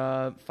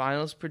our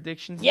finals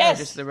predictions? Yes.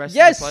 Just the rest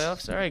of the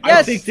playoffs? All right. Yes.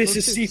 I think this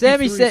is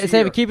CP3's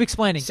Sammy, keep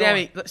explaining.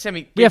 Sammy,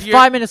 we have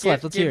 5 minutes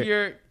left. Let's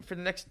hear it. For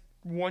the next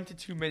 1 to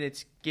 2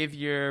 minutes, give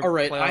your All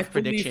right, playoff I've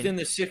prediction. believed in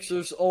the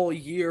Sixers all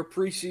year.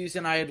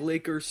 Preseason, I had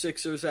Lakers,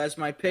 Sixers as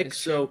my pick, That's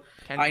so true.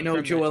 Can I know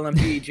confirm Joel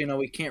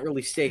Embiid, he can't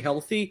really stay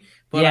healthy.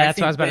 But Yeah, I that's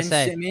think what I was about Ben to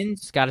say.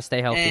 Simmons, It's got to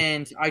stay healthy.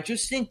 and I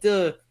just think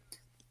the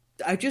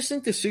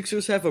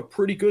Sixers have a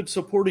pretty good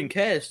supporting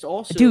cast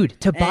also. Dude,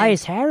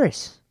 Tobias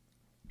Harris.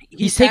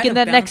 He's had taking a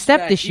that next bounce step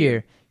back this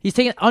year. He's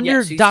taking under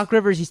Yes, he's- Doc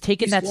Rivers. He's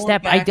taking He's that going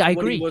step. back I to what he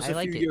agree. was I a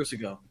like few it. years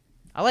ago.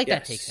 I like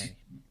that Yes. take. Sammy.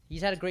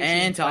 He's had a great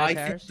And season. I Tobias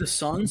think Harris. the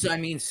Suns,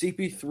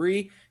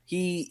 CP3,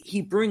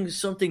 he brings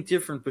something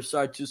different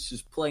besides just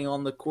his play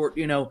on the court.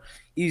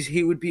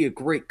 He would be a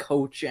great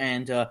coach,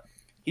 and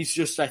he's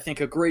just, I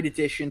think, a great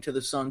addition to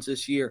the Suns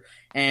this year.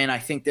 And I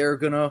think they're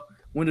going to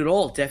win it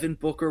all. Devin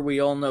Booker, we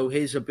all know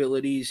his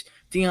abilities.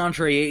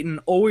 DeAndre Ayton,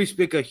 always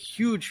been a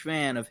huge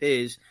fan of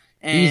his.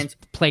 And He's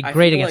played I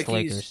great feel against like the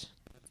Lakers.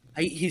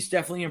 He's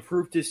definitely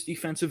improved his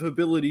defensive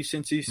ability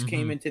since he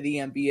came into the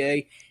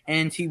NBA,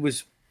 and he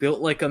was built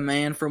like a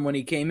man from when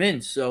he came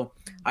in. So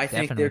I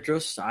think Definitely. they're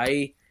just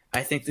I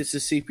think this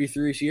is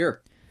CP3's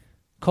year.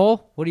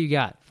 Cole, what do you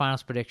got?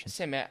 Finals predictions.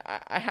 Sam,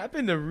 I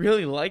happen to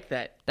really like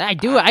that. I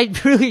do. I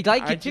really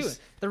like I it too.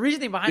 just- The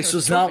reasoning behind This it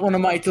was not perfect one as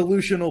of my well.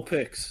 delusional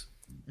picks.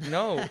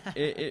 No,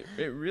 it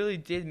really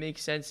did make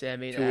sense. I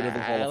mean, To it of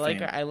the Hall of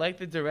Fame. I like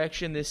the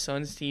direction this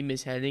Suns team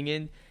is heading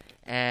in,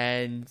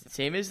 and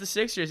same as the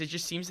Sixers. It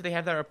just seems that they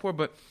have that rapport.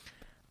 But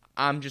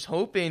I'm just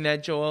hoping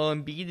that Joel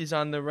Embiid is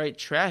on the right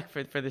track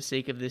for the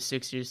sake of this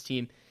Sixers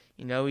team.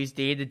 He's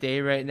day to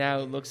day right now.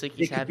 It looks like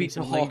he's They could having beat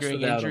some the Hawks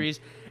lingering without him. injuries.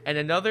 And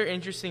another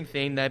interesting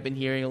thing that I've been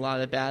hearing a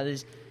lot about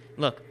is,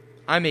 look,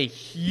 I'm a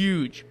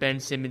huge Ben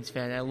Simmons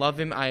fan. I love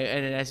him.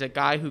 And as a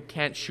guy who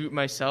can't shoot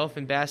myself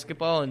in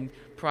basketball and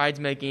prides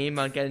my game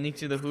on getting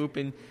to the hoop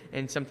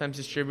and sometimes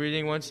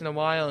distributing once in a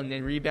while and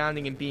then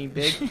rebounding and being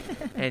big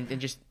and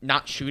just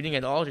not shooting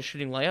at all, just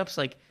shooting layups,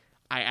 like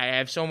I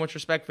have so much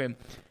respect for him.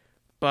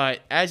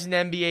 But as an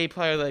NBA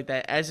player like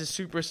that, as a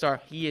superstar,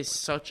 he is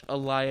such a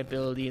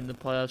liability in the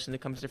playoffs when it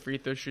comes to free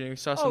throw shooting. I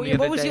saw Oh, something yeah, the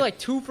what other was day. he like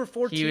 2 for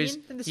 14 He was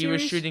in the he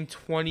was series? shooting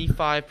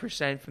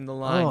 25% from the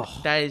line.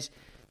 Oh.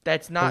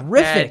 That's not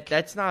Horrific. bad.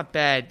 That's not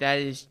bad. That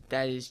is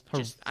just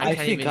I can't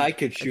think even- I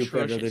could shoot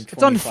better than atrocious. 25%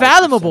 It's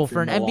unfathomable for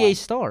from an the NBA line.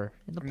 star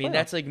in the I mean, playoffs.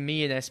 that's like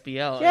me in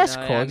SBL. Yes,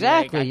 I Cole, mean,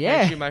 exactly, I yeah.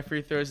 can't shoot my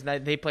free throws,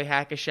 and they play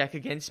hack a Shaq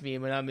against me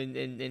when I'm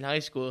in high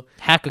school.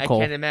 Hack a I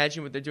Cole. can't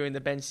imagine what they're doing to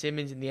Ben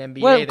Simmons in the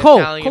NBA. Well, they're Cole,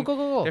 fouling him,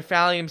 Cole. They're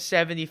fouling him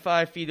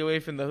 75 feet away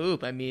from the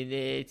hoop. I mean,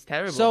 it's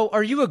terrible. So,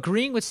 are you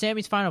agreeing with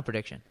Sammy's final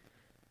prediction?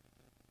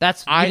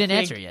 That's we didn't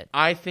answer yet.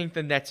 I think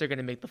the Nets are going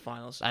to make the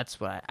finals. That's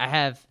what I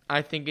have.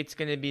 I think it's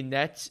going to be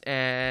Nets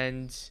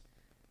and.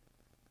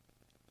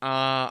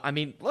 I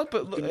mean, look,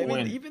 but look, Good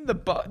win. even the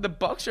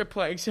Bucks are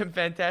playing some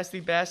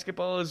fantastic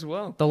basketball as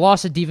well. The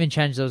loss of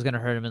DiVincenzo is going to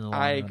hurt him in the long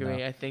run. I agree.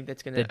 though. I think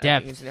that's gonna. The I think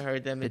depth. it's gonna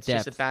hurt them. The It's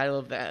just a depth. battle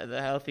of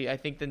the healthy. I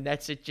think the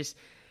Nets are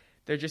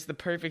they're just the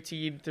perfect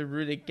team to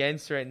root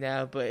against right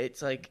now. But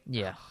it's like,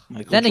 Yeah.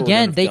 Michael Then Jordan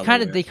again, of they kind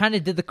Delaware.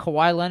 of did the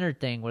Kawhi Leonard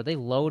thing where they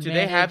load do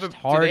they have a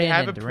Harden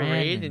and Durant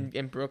parade and-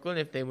 in Brooklyn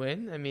if they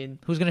win? I mean,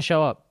 Who's going to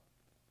show up?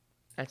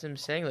 that's what I'm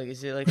saying. Like,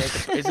 is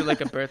it like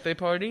a birthday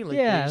party? Like,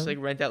 Yeah. they just like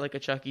rent out like a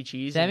Chuck E.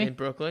 Cheese Sammy? in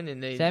Brooklyn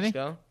and they Sammy? just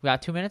go. We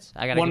got 2 minutes.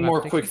 I got One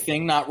more quick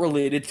thing, not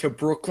related to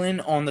Brooklyn,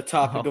 on the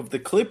topic of the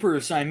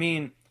Clippers. I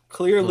mean,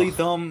 clearly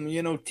them,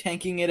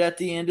 tanking it at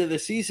the end of the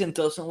season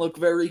doesn't look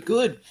very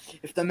good.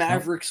 If the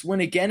Mavericks win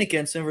again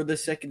against them for the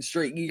second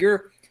straight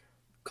year,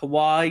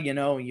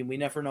 Kawhi, we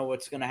never know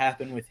what's going to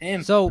happen with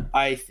him. So,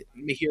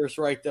 Mihir's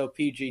right, though.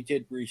 PG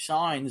did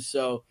resign,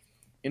 so,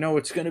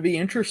 it's going to be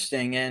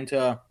interesting.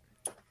 And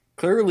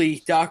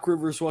clearly, Doc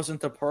Rivers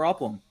wasn't the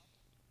problem.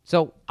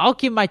 So I'll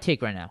give my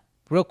take right now,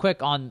 real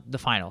quick on the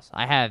finals.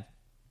 I have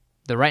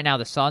right now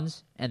the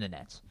Suns and the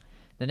Nets.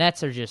 The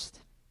Nets are just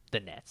the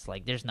Nets.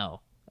 Like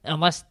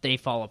unless they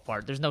fall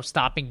apart, there's no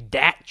stopping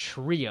that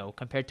trio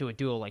compared to a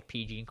duo like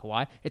PG and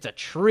Kawhi. It's a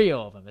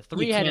trio of them, a You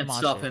three-headed can't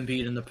monster. stop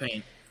Embiid in the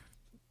paint.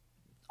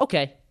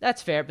 Okay,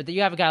 that's fair, but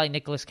you have a guy like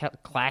Nicholas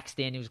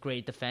Claxton who's great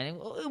at defending.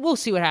 We'll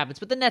see what happens,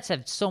 but the Nets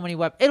have so many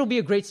weapons. It'll be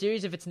a great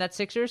series if it's Nets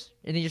Sixers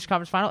in the Eastern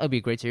Conference Final. It'll be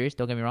a great series,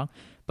 don't get me wrong,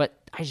 but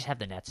I just have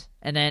the Nets.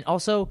 And then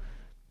also,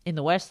 in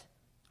the West,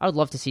 I would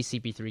love to see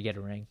CP3 get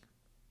a ring.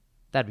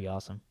 That'd be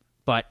awesome.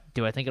 But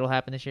do I think it'll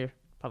happen this year?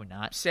 Probably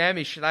not.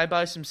 Sammy, should I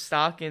buy some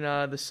stock in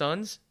the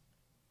Suns?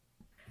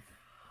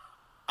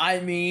 I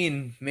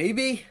mean,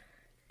 maybe.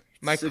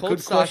 My It's a Colts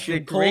good stock question,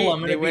 did Cole. great. I'm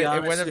going They to be went- it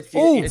honest went up- with you.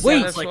 Oh, It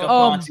wait, sounds like a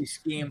um, Ponzi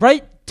scheme.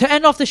 Right, to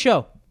end off the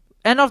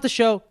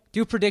show.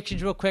 Do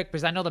predictions real quick,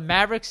 because I know the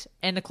Mavericks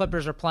and the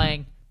Clippers are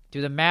playing.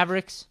 Do the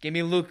Mavericks... Give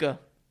me Luca.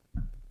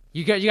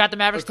 You got the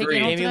Mavericks taking it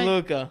Agreed. home Give me tonight?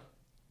 Luca.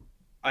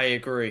 I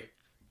agree.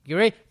 You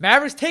ready?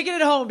 Mavericks taking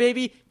it home,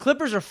 baby.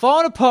 Clippers are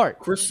falling apart.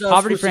 Kristaps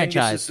Poverty Porzingis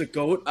franchise. is the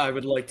GOAT. I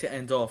would like to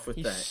end off with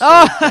He's that. so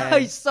Oh,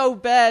 bad. he's so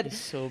bad. He's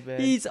so bad.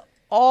 He's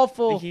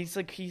awful. He has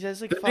like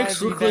The 5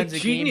 Knicks look like rebounds a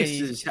game. And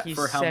geniuses he's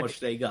for how seven- much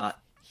they got.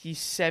 He's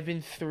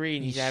 7'3"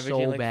 and he's He's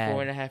averaging so like bad.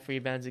 4.5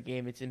 rebounds a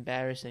game. It's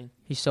embarrassing.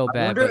 He's so I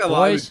bad. wonder But how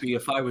I boys, would be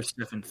if I was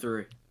Stephen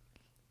 3.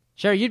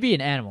 Sherry, you'd be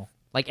an animal.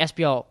 like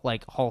SBL,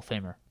 like Hall of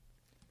Famer.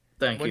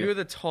 Thank Wonder you. who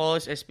the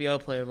tallest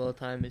SBL player of all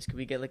time is. Could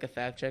we get like a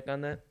fact check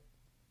on that?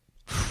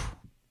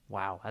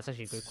 Wow, that's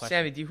actually a good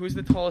question. Sammy, who's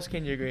the tallest kid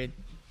in your grade?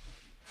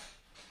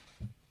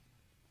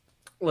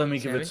 Let me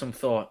give Sammy? it some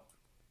thought.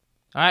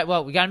 All right,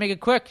 well, we got to make it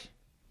quick.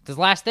 This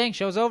last thing,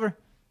 show's over.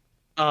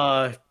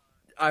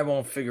 I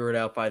won't figure it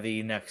out by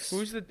the next.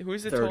 Who's the 30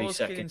 tallest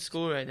kid in seconds.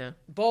 school right now?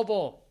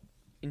 Bobo.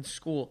 In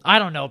school. I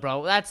don't know,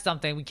 bro. That's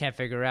something we can't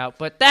figure out.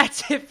 But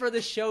that's it for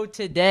the show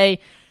today.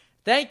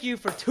 Thank you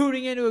for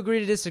tuning in to Agree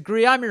to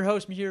Disagree. I'm your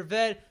host, Mihir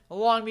Ved.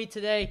 Along with me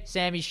today,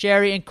 Sammy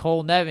Sherry and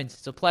Cole Nevins.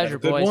 It's a pleasure, Have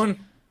a good boys.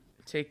 one.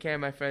 Take care,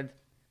 my friend.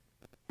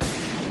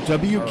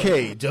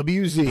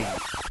 WKWZ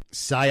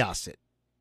Syosset.